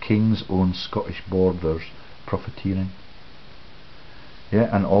 That's the King's Own Scottish Borders Profiteering.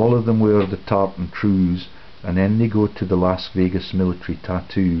 Yeah, and all of them wear the tartan trews, and then they go to the Las Vegas military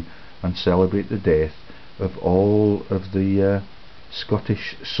tattoo and celebrate the death of all of the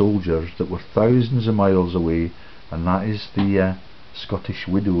Scottish soldiers that were thousands of miles away, and that is the Scottish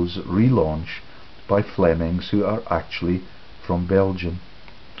Widows relaunch by Flemings, who are actually from Belgium.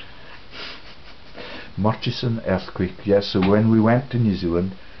 Murchison earthquake. Yes, so when we went to New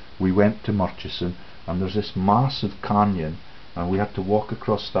Zealand, we went to Murchison, and there's this massive canyon, and we had to walk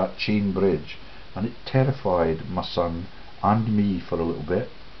across that chain bridge, and it terrified my son and me for a little bit.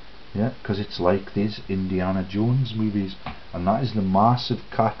 Yeah, because it's like these Indiana Jones movies, and that is the massive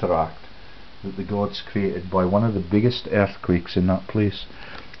cataract that the gods created by one of the biggest earthquakes in that place.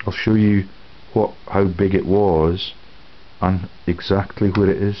 I'll show you how big it was and exactly where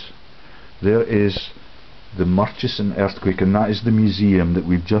it is. There is the Murchison earthquake, and that is the museum that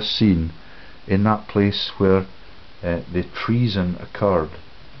we've just seen in that place where the treason occurred.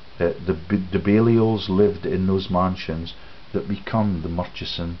 The Balliols lived in those mansions that become the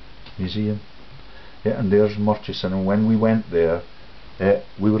Murchison Museum. Yeah, and there's Murchison, and when we went there,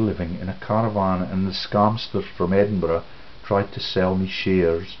 we were living in a caravan, and the scamsters from Edinburgh tried to sell me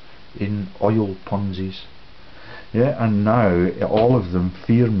shares in oil Ponzi's. Yeah, and now all of them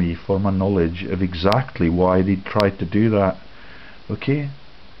fear me for my knowledge of exactly why they tried to do that. Okay,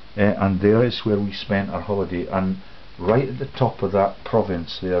 and there is where we spent our holiday, and right at the top of that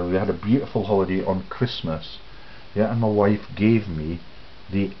province there. We had a beautiful holiday on Christmas, yeah, and my wife gave me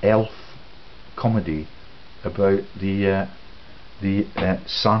the elf comedy about the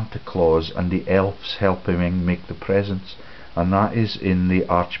Santa Claus and the elves helping him make the presents, and that is in the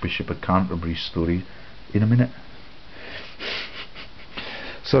Archbishop of Canterbury story in a minute.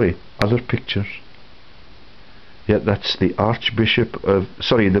 Sorry, other pictures. Yeah, that's the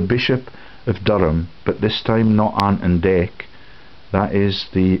the Bishop of Durham, but this time not Ant and Dec. That is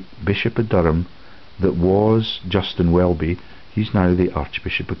the Bishop of Durham that was Justin Welby. He's now the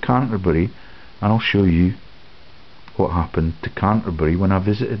Archbishop of Canterbury, and I'll show you what happened to Canterbury when I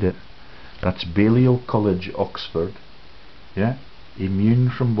visited it. That's Balliol College, Oxford, yeah, immune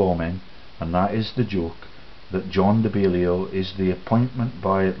from bombing, and that is the joke, that John de Balliol is the appointment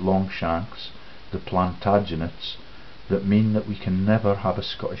by Longshanks, the Plantagenets, that mean that we can never have a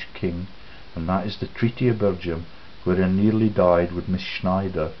Scottish king, and that is the Treaty of Birgham, where I nearly died with Miss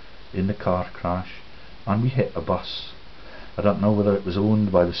Schneider in the car crash, and we hit a bus. I don't know whether it was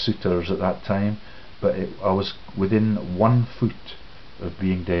owned by the Souters at that time, but I was within 1 foot of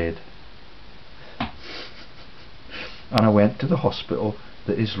being dead. And I went to the hospital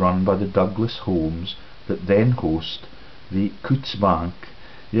that is run by the Douglas Homes that then host the Coutts Bank,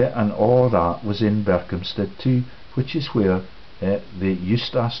 yeah, and all that was in Berkhamsted too, which is where the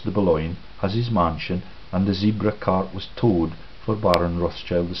Eustache de Boulogne has his mansion, and the zebra cart was towed for Baron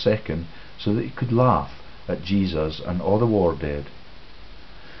Rothschild II, so that he could laugh at Jesus and all the war dead.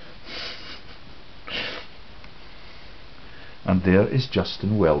 And there is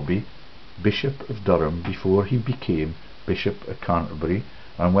Justin Welby, Bishop of Durham, before he became Bishop of Canterbury.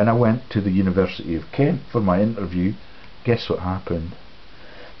 And when I went to the University of Kent for my interview, guess what happened?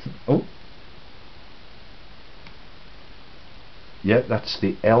 Oh, yeah, that's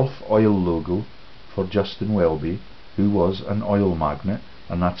the Elf Oil logo for Justin Welby, who was an oil magnate,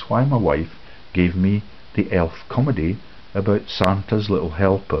 and that's why my wife gave me the elf comedy about Santa's little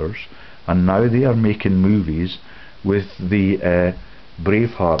helpers, and now they are making movies with the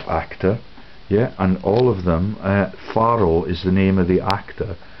Braveheart actor, yeah, and all of them. Farrell is the name of the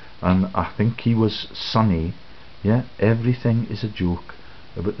actor, and I think he was Sonny, yeah. Everything is a joke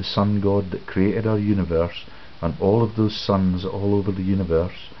about the sun god that created our universe, and all of those suns all over the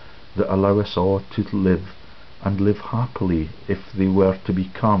universe that allow us all to live, and live happily if they were to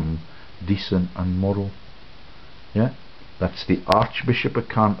become decent and moral. Yeah, that's the Archbishop of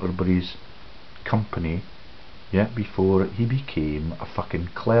Canterbury's company, yeah, before he became a fucking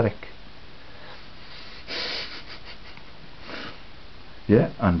cleric.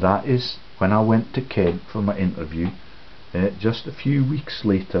 Yeah, and that is when I went to Kent for my interview. Just a few weeks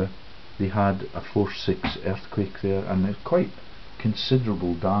later they had a 4.6 earthquake there, and there's quite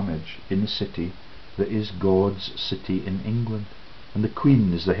considerable damage in the city that is God's city in England, and the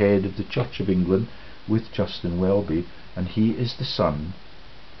Queen is the head of the Church of England with Justin Welby, and he is the son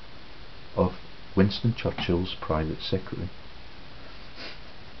of Winston Churchill's private secretary.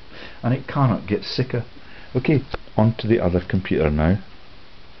 And it cannot get sicker. Okay, on to the other computer now,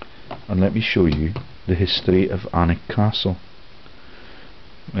 and let me show you the history of Alnwick Castle.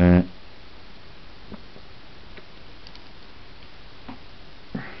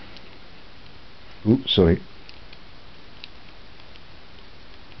 Oops, sorry.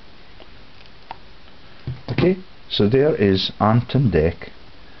 Okay, so there is Ant and Dec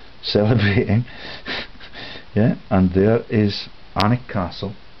celebrating, yeah, and there is Alnwick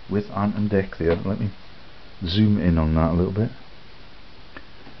Castle with Ant and Dec there. Let me zoom in on that a little bit.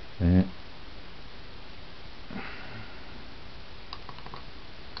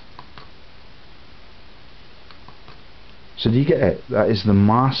 So do you get it? That is the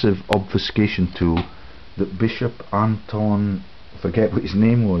massive obfuscation tool that Bishop Anton, I forget what his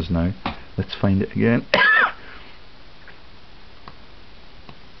name was now, let's find it again.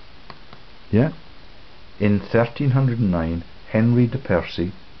 Yeah, in 1309 Henry de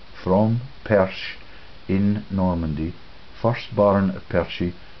Percy from Perche in Normandy, first Baron of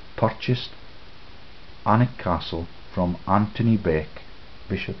Percy, purchased Alnwick Castle from Anthony Beck,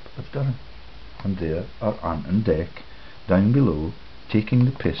 Bishop of Durham. And there are Ant and Dec down below taking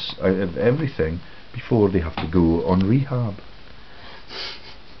the piss out of everything before they have to go on rehab.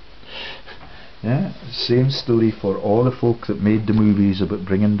 Yeah, same story for all the folk that made the movies about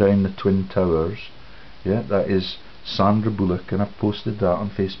bringing down the Twin Towers. Yeah, that is Sandra Bullock, and I've posted that on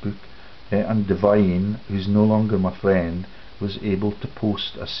Facebook. And Divine, who's no longer my friend, was able to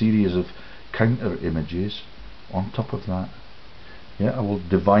post a series of counter images on top of that. Yeah, I will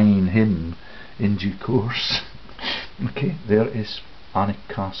divine him in due course. Okay, there is Alnwick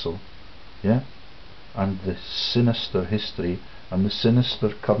Castle. Yeah, and the sinister history and the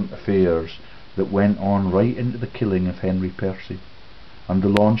sinister current affairs that went on right into the killing of Henry Percy, and the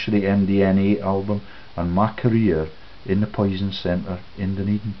launch of the MDNA album, and my career in the Poison Centre in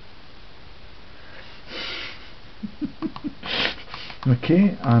Dunedin.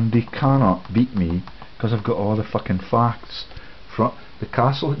 Okay, and they cannot beat me because I've got all the fucking facts. The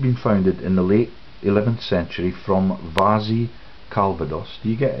castle had been founded in the late 11th century from Vasey, Calvados. Do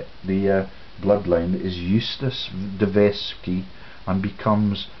you get it? The bloodline is Eustache de Vesty and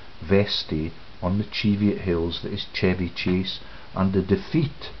becomes Vesty on the Cheviot Hills, that is Chevy Chase, and the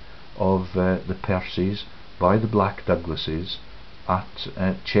defeat of the Percys by the Black Douglases at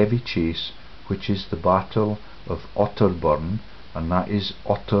Chevy Chase, which is the Battle of Otterburn, and that is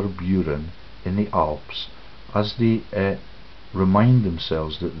Otterburen in the Alps, as they remind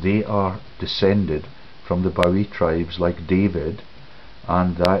themselves that they are descended from the Bowie tribes like David,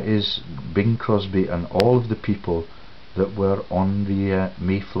 and that is Bing Crosby and all of the people that were on the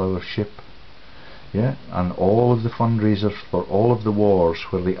Mayflower ship. Yeah, and all of the fundraisers for all of the wars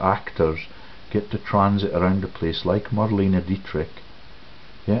where the actors get to transit around the place like Marlene Dietrich.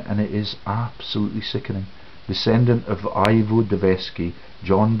 Yeah, and it is absolutely sickening. Descendant of Ivo de Vesky,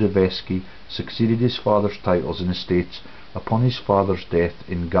 John de Vesky succeeded his father's titles and estates upon his father's death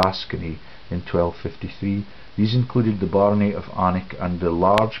in Gascony in 1253. These included the barony of Alnwick and the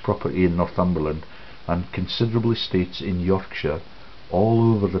large property in Northumberland and considerable estates in Yorkshire,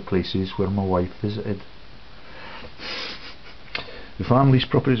 all over the places where my wife visited. The family's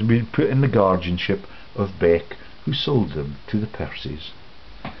properties have been put in the guardianship of Beck, who sold them to the Percys.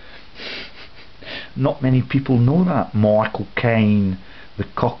 Not many people know that. Michael Caine, the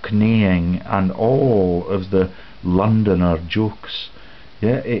cockneying, and all of the Londoner jokes.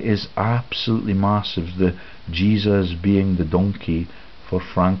 Yeah, it is absolutely massive. The Jesus being the donkey for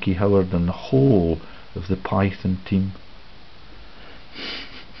Frankie Howard and the whole of the Python team.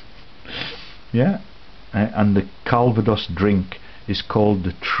 Yeah, and the Calvados drink is called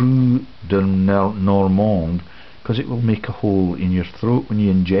the Trou de Normand because it will make a hole in your throat when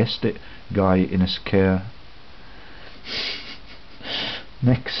you ingest it. Guy in a scare.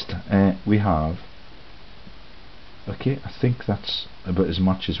 Next we have, okay, I think that's about as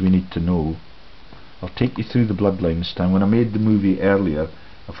much as we need to know. I'll take you through the bloodline this time. When I made the movie earlier,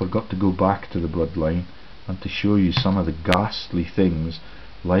 I forgot to go back to the bloodline and to show you some of the ghastly things,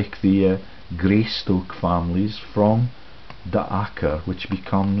 like the Greystoke families from the Acker, which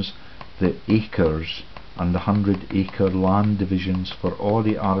becomes the Acres and the 100-acre land divisions for all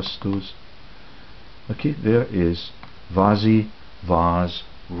the aristos. Okay, there is Vasey, Vaz,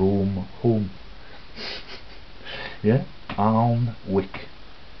 Rome, home. Yeah, Alnwick.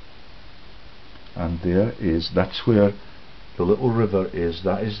 And there is, that's where the little river is.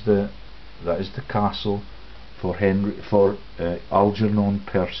 That is the castle for Algernon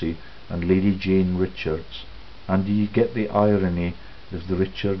Percy and Lady Jane Richards. And do you get the irony of the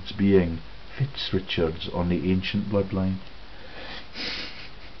Richards being Fitz Richards on the ancient bloodline?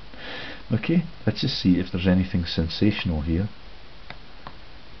 Okay, let's just see if there's anything sensational here.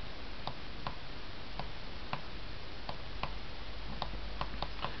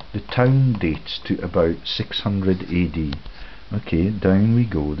 The town dates to about 600 AD. Okay, down we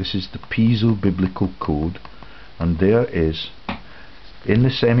go. This is the Piso Biblical Code, and there is, in the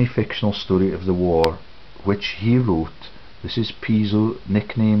semi-fictional story of the war which he wrote, this is Piso,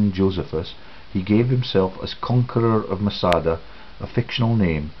 nicknamed Josephus. He gave himself as conqueror of Masada a fictional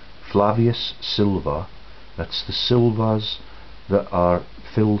name, Flavius Silva. That's the Silvas that are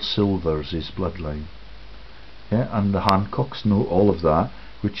Phil Silvers' bloodline. Yeah, and the Hancocks know all of that,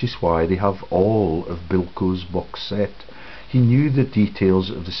 which is why they have all of Bilko's box set. He knew the details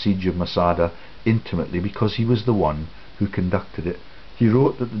of the siege of Masada intimately because he was the one who conducted it. He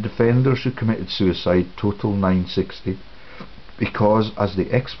wrote that the defenders who committed suicide total 960 because, as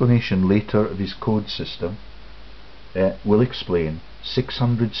the explanation later of his code system will explain,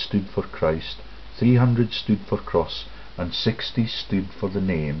 600 stood for Christ, 300 stood for cross, and 60 stood for the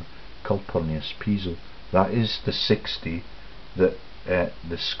name Calpurnius Piso. That is the 60 that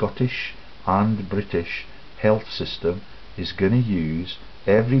the Scottish and British health system is going to use.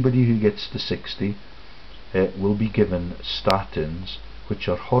 Everybody who gets to 60 will be given statins, which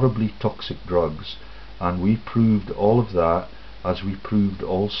are horribly toxic drugs, and we proved all of that, as we proved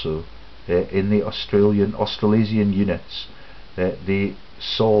also in the Australasian units. They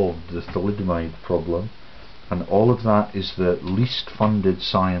solved the thalidomide problem, and all of that is the least funded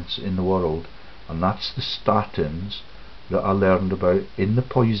science in the world, and that's the statins that I learned about in the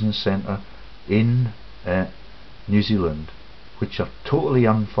Poison Centre in New Zealand, which are totally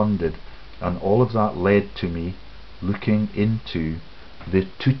unfunded. and all of that led to me looking into the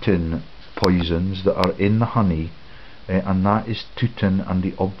Teuton poisons that are in the honey, and that is Teuton and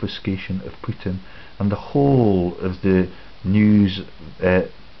the obfuscation of Putin, and the whole of the news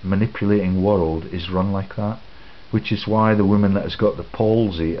manipulating world is run like that, which is why the woman that has got the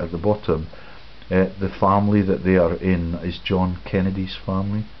palsy at the bottom, the family that they are in is John Kennedy's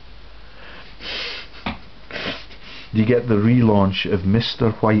family. You get the relaunch of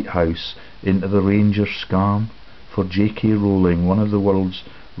Mr. Whitehouse into the Ranger scam for J.K. Rowling, one of the world's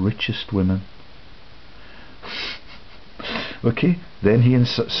richest women. Okay, then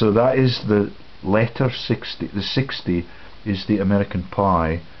so that is the letter 60. The 60 is the American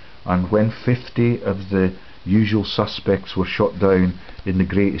Pie, and when 50 of the usual suspects were shot down in the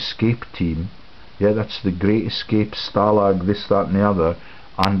Great Escape team, yeah, that's the Great Escape, Stalag, this, that and the other,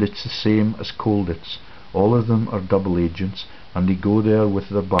 and it's the same as Colditz. All of them are double agents, and they go there with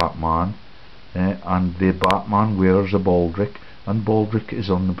their Batman, and the Batman wears a baldric, and baldric is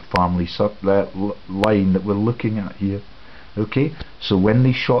on the family line that we're looking at here. Okay, so when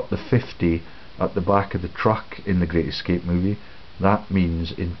they shot the 50 at the back of the truck in the Great Escape movie, that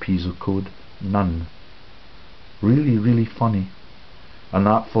means in Piezo code, none. Really, really funny. And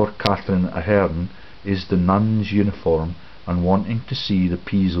that for Catherine Ahern is the nun's uniform and wanting to see the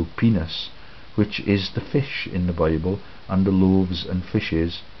Piezo penis, which is the fish in the Bible, and the loaves and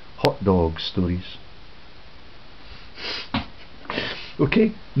fishes, hot dog stories.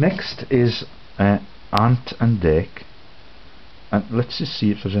 Okay, next is Ant and Dec, and let's just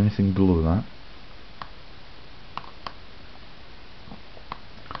see if there's anything below that.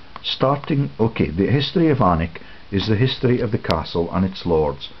 Okay, the history of Anik is the history of the castle and its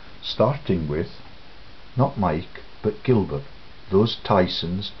lords, starting with not Mike but Gilbert. Those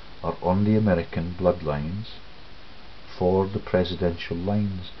Tysons are on the American bloodlines for the presidential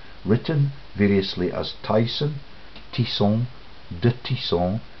lines, written variously as Tyson, Tisson, de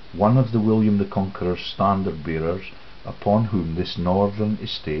Tisson, one of the William the Conqueror's standard bearers, upon whom this northern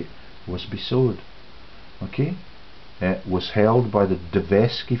estate was bestowed. Okay, was held by the de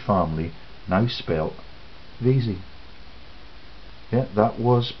Vesky family, now spelt Vasey. Yeah, that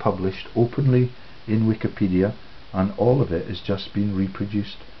was published openly in Wikipedia, and all of it has just been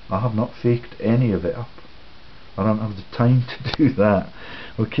reproduced. I have not faked any of it up. I don't have the time to do that.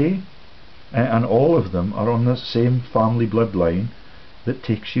 Okay, and all of them are on the same family bloodline that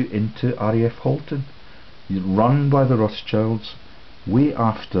takes you into R.A.F. Halton, run by the Rothschilds, way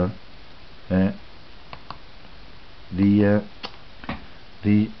after the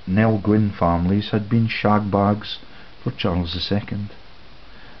Nell Gwyn families had been shagbags for Charles II,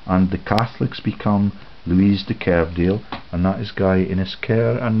 and the Catholics become Louise de Kerrdale, and that is Guy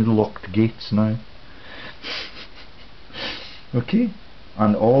Inniscare, and the locked gates now. Okay,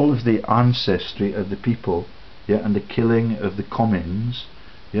 and all of the ancestry of the people, yeah, and the killing of the Commons,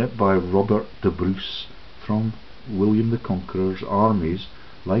 yeah, by Robert de Bruce from William the Conqueror's armies,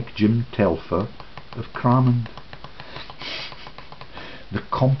 like Jim Telfer of Cramond. The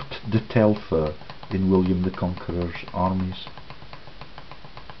Comte de Telfer in William the Conqueror's armies.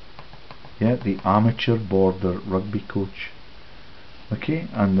 Yeah, the amateur border rugby coach. Okay,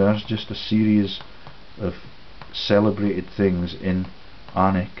 and there's just a series of celebrated things in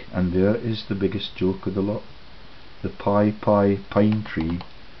Anik, and there is the biggest joke of the lot. The pine tree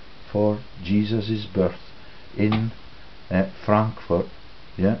for Jesus' birth in Frankfurt.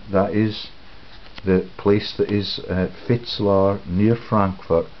 Yeah, that is the place that is Fitzlar near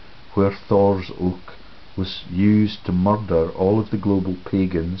Frankfurt, where Thor's oak was used to murder all of the global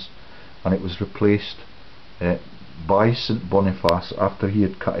pagans, and it was replaced by St. Boniface after he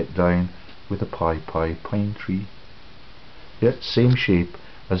had cut it down with a pine tree. Yet same shape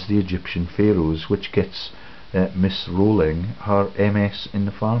as the Egyptian pharaohs, which gets Miss Rowling her MS in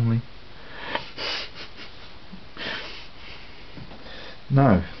the family.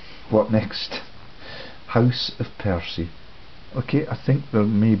 Now, what next? House of Percy. Okay, I think there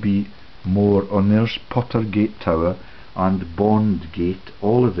may be more on. There's Pottergate Tower and Bondgate,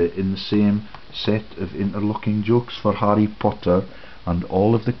 all of it in the same set of interlocking jokes for Harry Potter and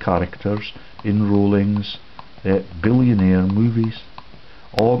all of the characters in Rowling's billionaire movies.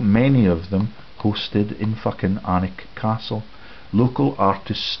 Many of them hosted in fucking Anik Castle. Local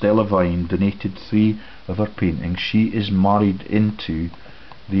artist Stella Vine donated 3 of her paintings. She is married into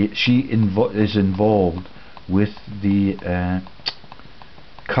is involved with the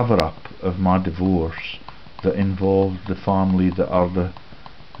cover-up of my divorce that involved the family that are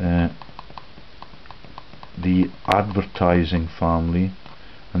the advertising family,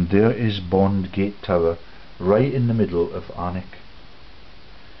 and there is Bondgate Tower right in the middle of Anik.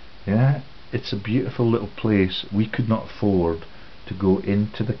 Yeah, it's a beautiful little place. We could not afford to go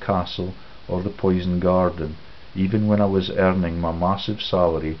into the castle or the poison garden, even when I was earning my massive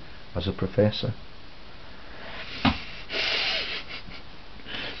salary as a professor.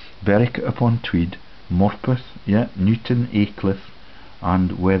 Berwick upon Tweed, Morpeth, yeah, Newton, Aycliffe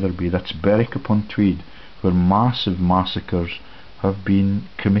and Wetherby. That's Berwick upon Tweed, where massive massacres have been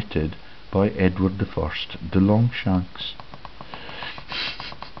committed by Edward I de Longshanks.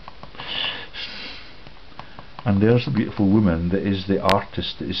 And there's a beautiful woman that is the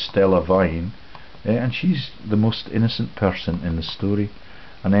artist, that is Stella Vine, and she's the most innocent person in the story.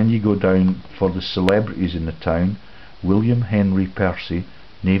 And then you go down for the celebrities in the town: William Henry Percy,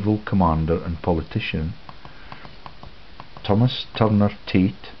 naval commander and politician; Thomas Turner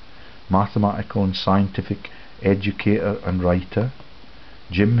Tate, mathematical and scientific educator and writer;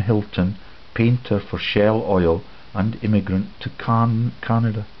 Jim Hilton, painter for Shell Oil and immigrant to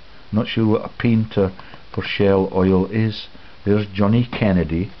Canada. Not sure what a painter for Shell Oil is. There's Johnny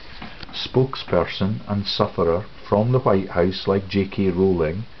Kennedy, spokesperson and sufferer from the White House like J.K.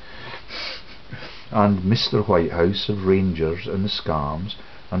 Rowling, and Mr. White House of Rangers and the Scams,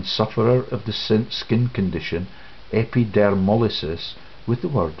 and sufferer of the skin condition epidermolysis with the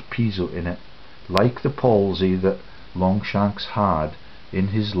word piezo in it, like the palsy that Longshanks had in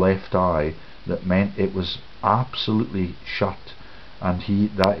his left eye, that meant it was absolutely shut, and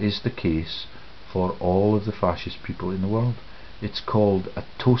that is the case for all of the fascist people in the world. It's called a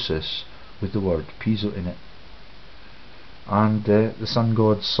ptosis with the word piezo in it. And the sun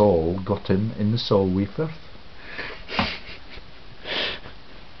god Saul got him in the Solway Firth.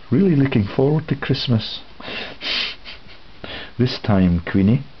 Really looking forward to Christmas this time,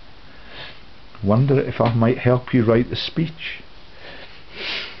 Queenie. Wonder if I might help you write the speech.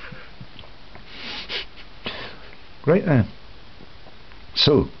 Right then.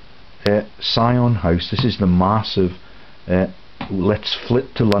 So, Sion House, this is the massive, let's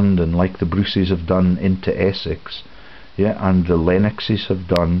flit to London like the Bruces have done into Essex, yeah, and the Lennoxes have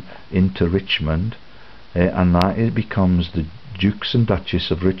done into Richmond, and that it becomes the Dukes and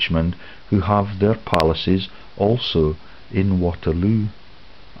Duchess of Richmond, who have their palaces also in Waterloo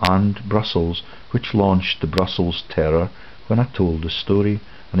and Brussels, which launched the Brussels Terror when I told the story.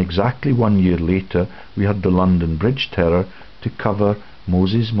 And exactly 1 year later we had the London Bridge Terror to cover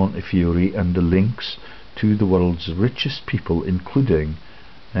Moses Montefiore and the links to the world's richest people, including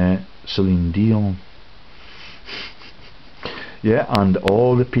Celine Dion. Yeah, and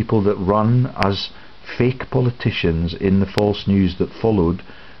all the people that run as fake politicians in the false news that followed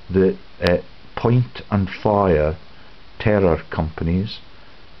the point and fire terror companies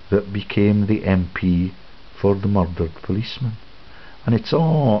that became the MP for the murdered policeman. And it's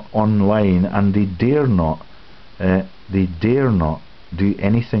all online, and they dare not do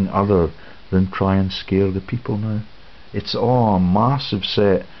anything other than try and scare the people now. It's all a massive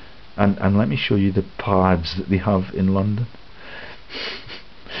set, and let me show you the pads that they have in London.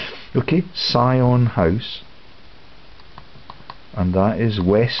 Okay, Sion House, and that is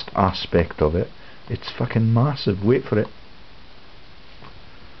west aspect of it. It's fucking massive. Wait for it.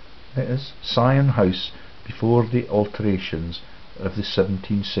 It is Sion House before the alterations of the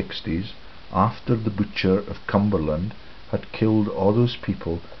 1760s, after the Butcher of Cumberland had killed all those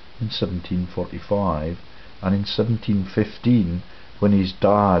people in 1745, and in 1715 when his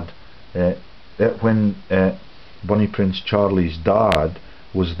dad, Bonnie Prince Charlie's dad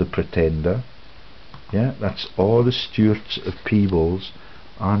was the Pretender. Yeah, that's all the Stuarts of Peebles,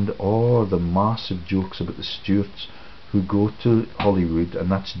 and all the massive jokes about the Stuarts who go to Hollywood, and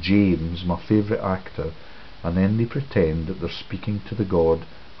that's James, my favourite actor, and then they pretend that they're speaking to the god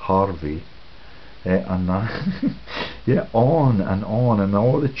Harvey, and that yeah, on, and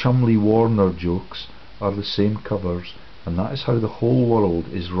all the Chumley Warner jokes are the same covers, and that is how the whole world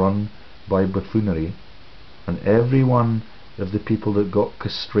is run by buffoonery. And every one of the people that got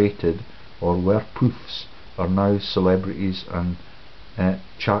castrated or were poofs are now celebrities and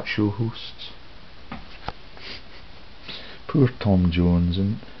chat show hosts. Poor Tom Jones,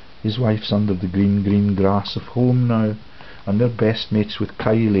 and his wife's under the green grass of home now, and they're best mates with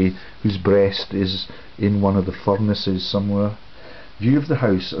Kylie, whose breast is in one of the furnaces somewhere. View of the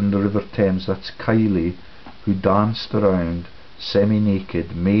house on the River Thames. That's Kylie, who danced around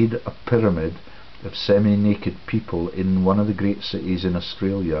semi-naked, made a pyramid of semi-naked people in one of the great cities in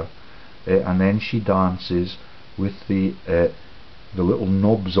Australia, and then she dances with the little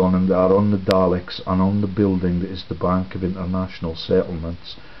knobs on them that are on the Daleks and on the building that is the Bank of International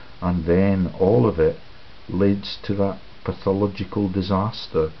Settlements, and then all of it leads to that pathological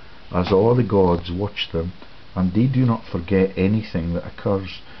disaster as all the gods watch them, and they do not forget anything that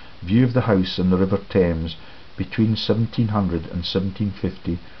occurs. View of the house on the River Thames between 1700 and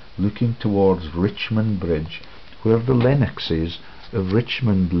 1750, looking towards Richmond Bridge, where the Lennoxes of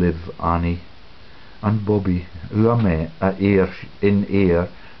Richmond live, Annie and Bobby, who I met in Ayr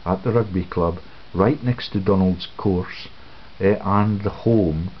at the rugby club, right next to Donald's course, and the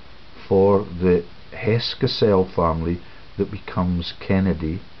home for the Hesse-Cassel family that becomes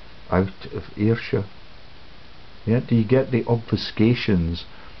Kennedy out of Ayrshire. Yeah, do you get the obfuscations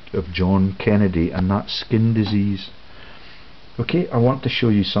of John Kennedy and that skin disease? Okay, I want to show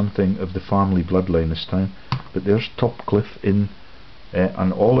you something of the family bloodline this time, but there's Topcliffe in,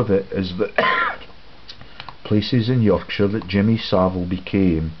 and all of it is the places in Yorkshire that Jimmy Savile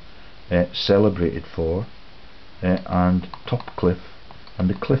became celebrated for, and Topcliffe and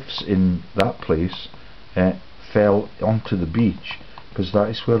the cliffs in that place fell onto the beach, because that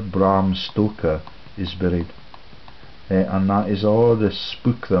is where Bram Stoker is buried, and that is all to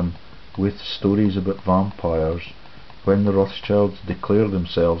spook them with stories about vampires when the Rothschilds declare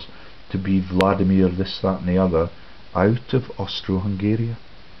themselves to be Vladimir this, that and the other out of Austro-Hungary.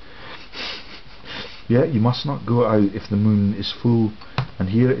 Yeah, you must not go out if the moon is full. And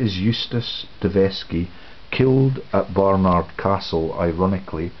here is Eustache de Vesky, killed at Barnard Castle,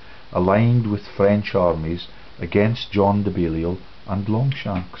 ironically, aligned with French armies against John de Balliol and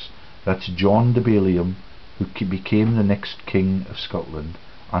Longshanks. That's John de Balliol, who became the next king of Scotland,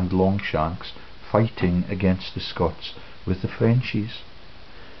 and Longshanks fighting against the Scots with the Frenchies.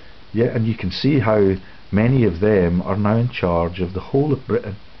 Yeah, and you can see how many of them are now in charge of the whole of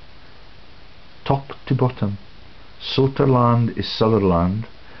Britain, top to bottom. Soterland is Sutherland,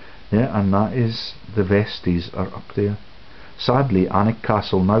 yeah, and that is the Vesties are up there. Sadly, Alnwick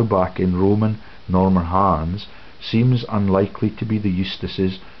Castle, now back in Roman Norman hands, seems unlikely to be the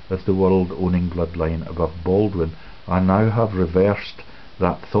Eustaces of the world-owning bloodline above Baldwin. I now have reversed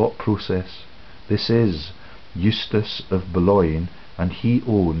that thought process. This is Eustace of Boulogne, and he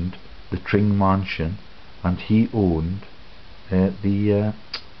owned the Tring mansion, and he owned the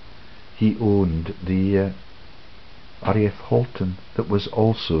RAF Halton, that was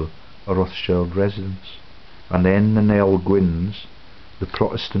also a Rothschild residence. And then the Nell Gwynns, the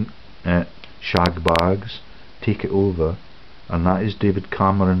Protestant shagbags, take it over, and that is David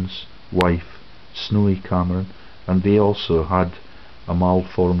Cameron's wife, Snowy Cameron, and they also had a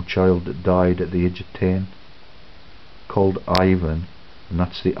malformed child that died at the age of 10, called Ivan, and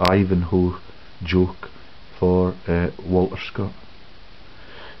that's the Ivanhoe joke for Walter Scott.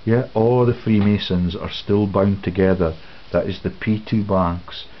 Yeah, all the Freemasons are still bound together. That is the P2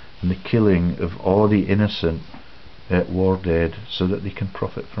 banks and the killing of all the innocent war dead so that they can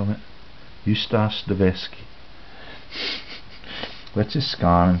profit from it. Eustache de Vesky. Let's just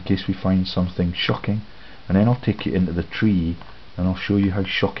scan in case we find something shocking, and then I'll take you into the tree and I'll show you how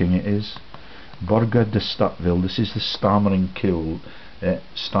shocking it is. Burga de Statville, this is the Stammering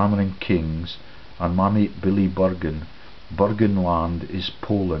Kings, and my mate Billy Bergen. Bergenland is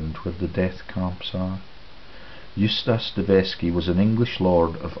Poland, where the death camps are. Eustache de Vesky was an English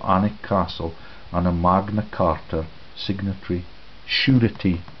lord of Alnwick Castle and a Magna Carta signatory,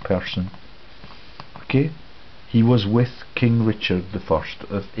 surety person. Okay, he was with King Richard I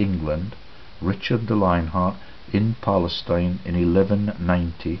of England, Richard the Lionheart, in Palestine in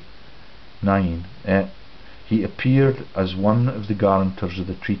 1199. He appeared as one of the guarantors of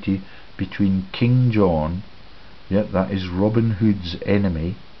the treaty between King John, yeah, that is Robin Hood's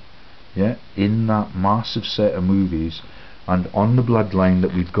enemy, yeah, in that massive set of movies, and on the bloodline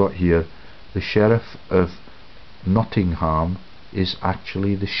that we've got here, the Sheriff of Nottingham is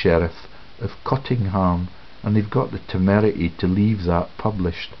actually the Sheriff of Cottingham, and they've got the temerity to leave that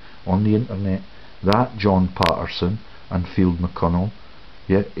published on the internet. That John Patterson and Field McConnell,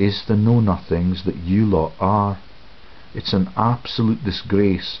 yeah, is the know-nothings that you lot are. It's an absolute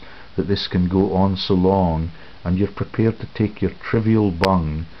disgrace that this can go on so long, and you're prepared to take your trivial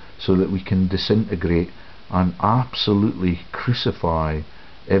bung so that we can disintegrate and absolutely crucify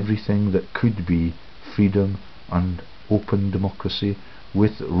everything that could be freedom and open democracy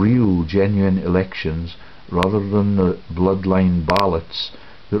with real genuine elections, rather than the bloodline ballots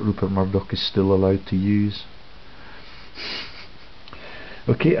that Rupert Murdoch is still allowed to use.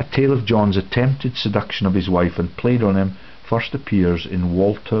 Okay, a tale of John's attempted seduction of his wife and played on him first appears in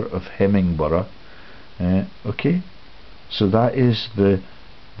Walter of Hemmingborough. Okay, so that is the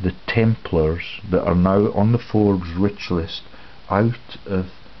Templars that are now on the Forbes rich list out of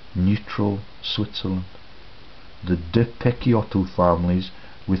neutral Switzerland. The De Pecchiotto families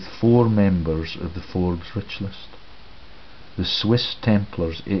with 4 members of the Forbes rich list. The Swiss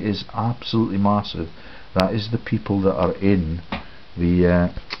Templars, it is absolutely massive. That is the people that are in the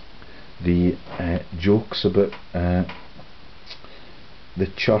the jokes about the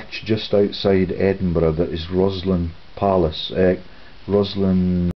church just outside Edinburgh that is Roslin Palace, Roslin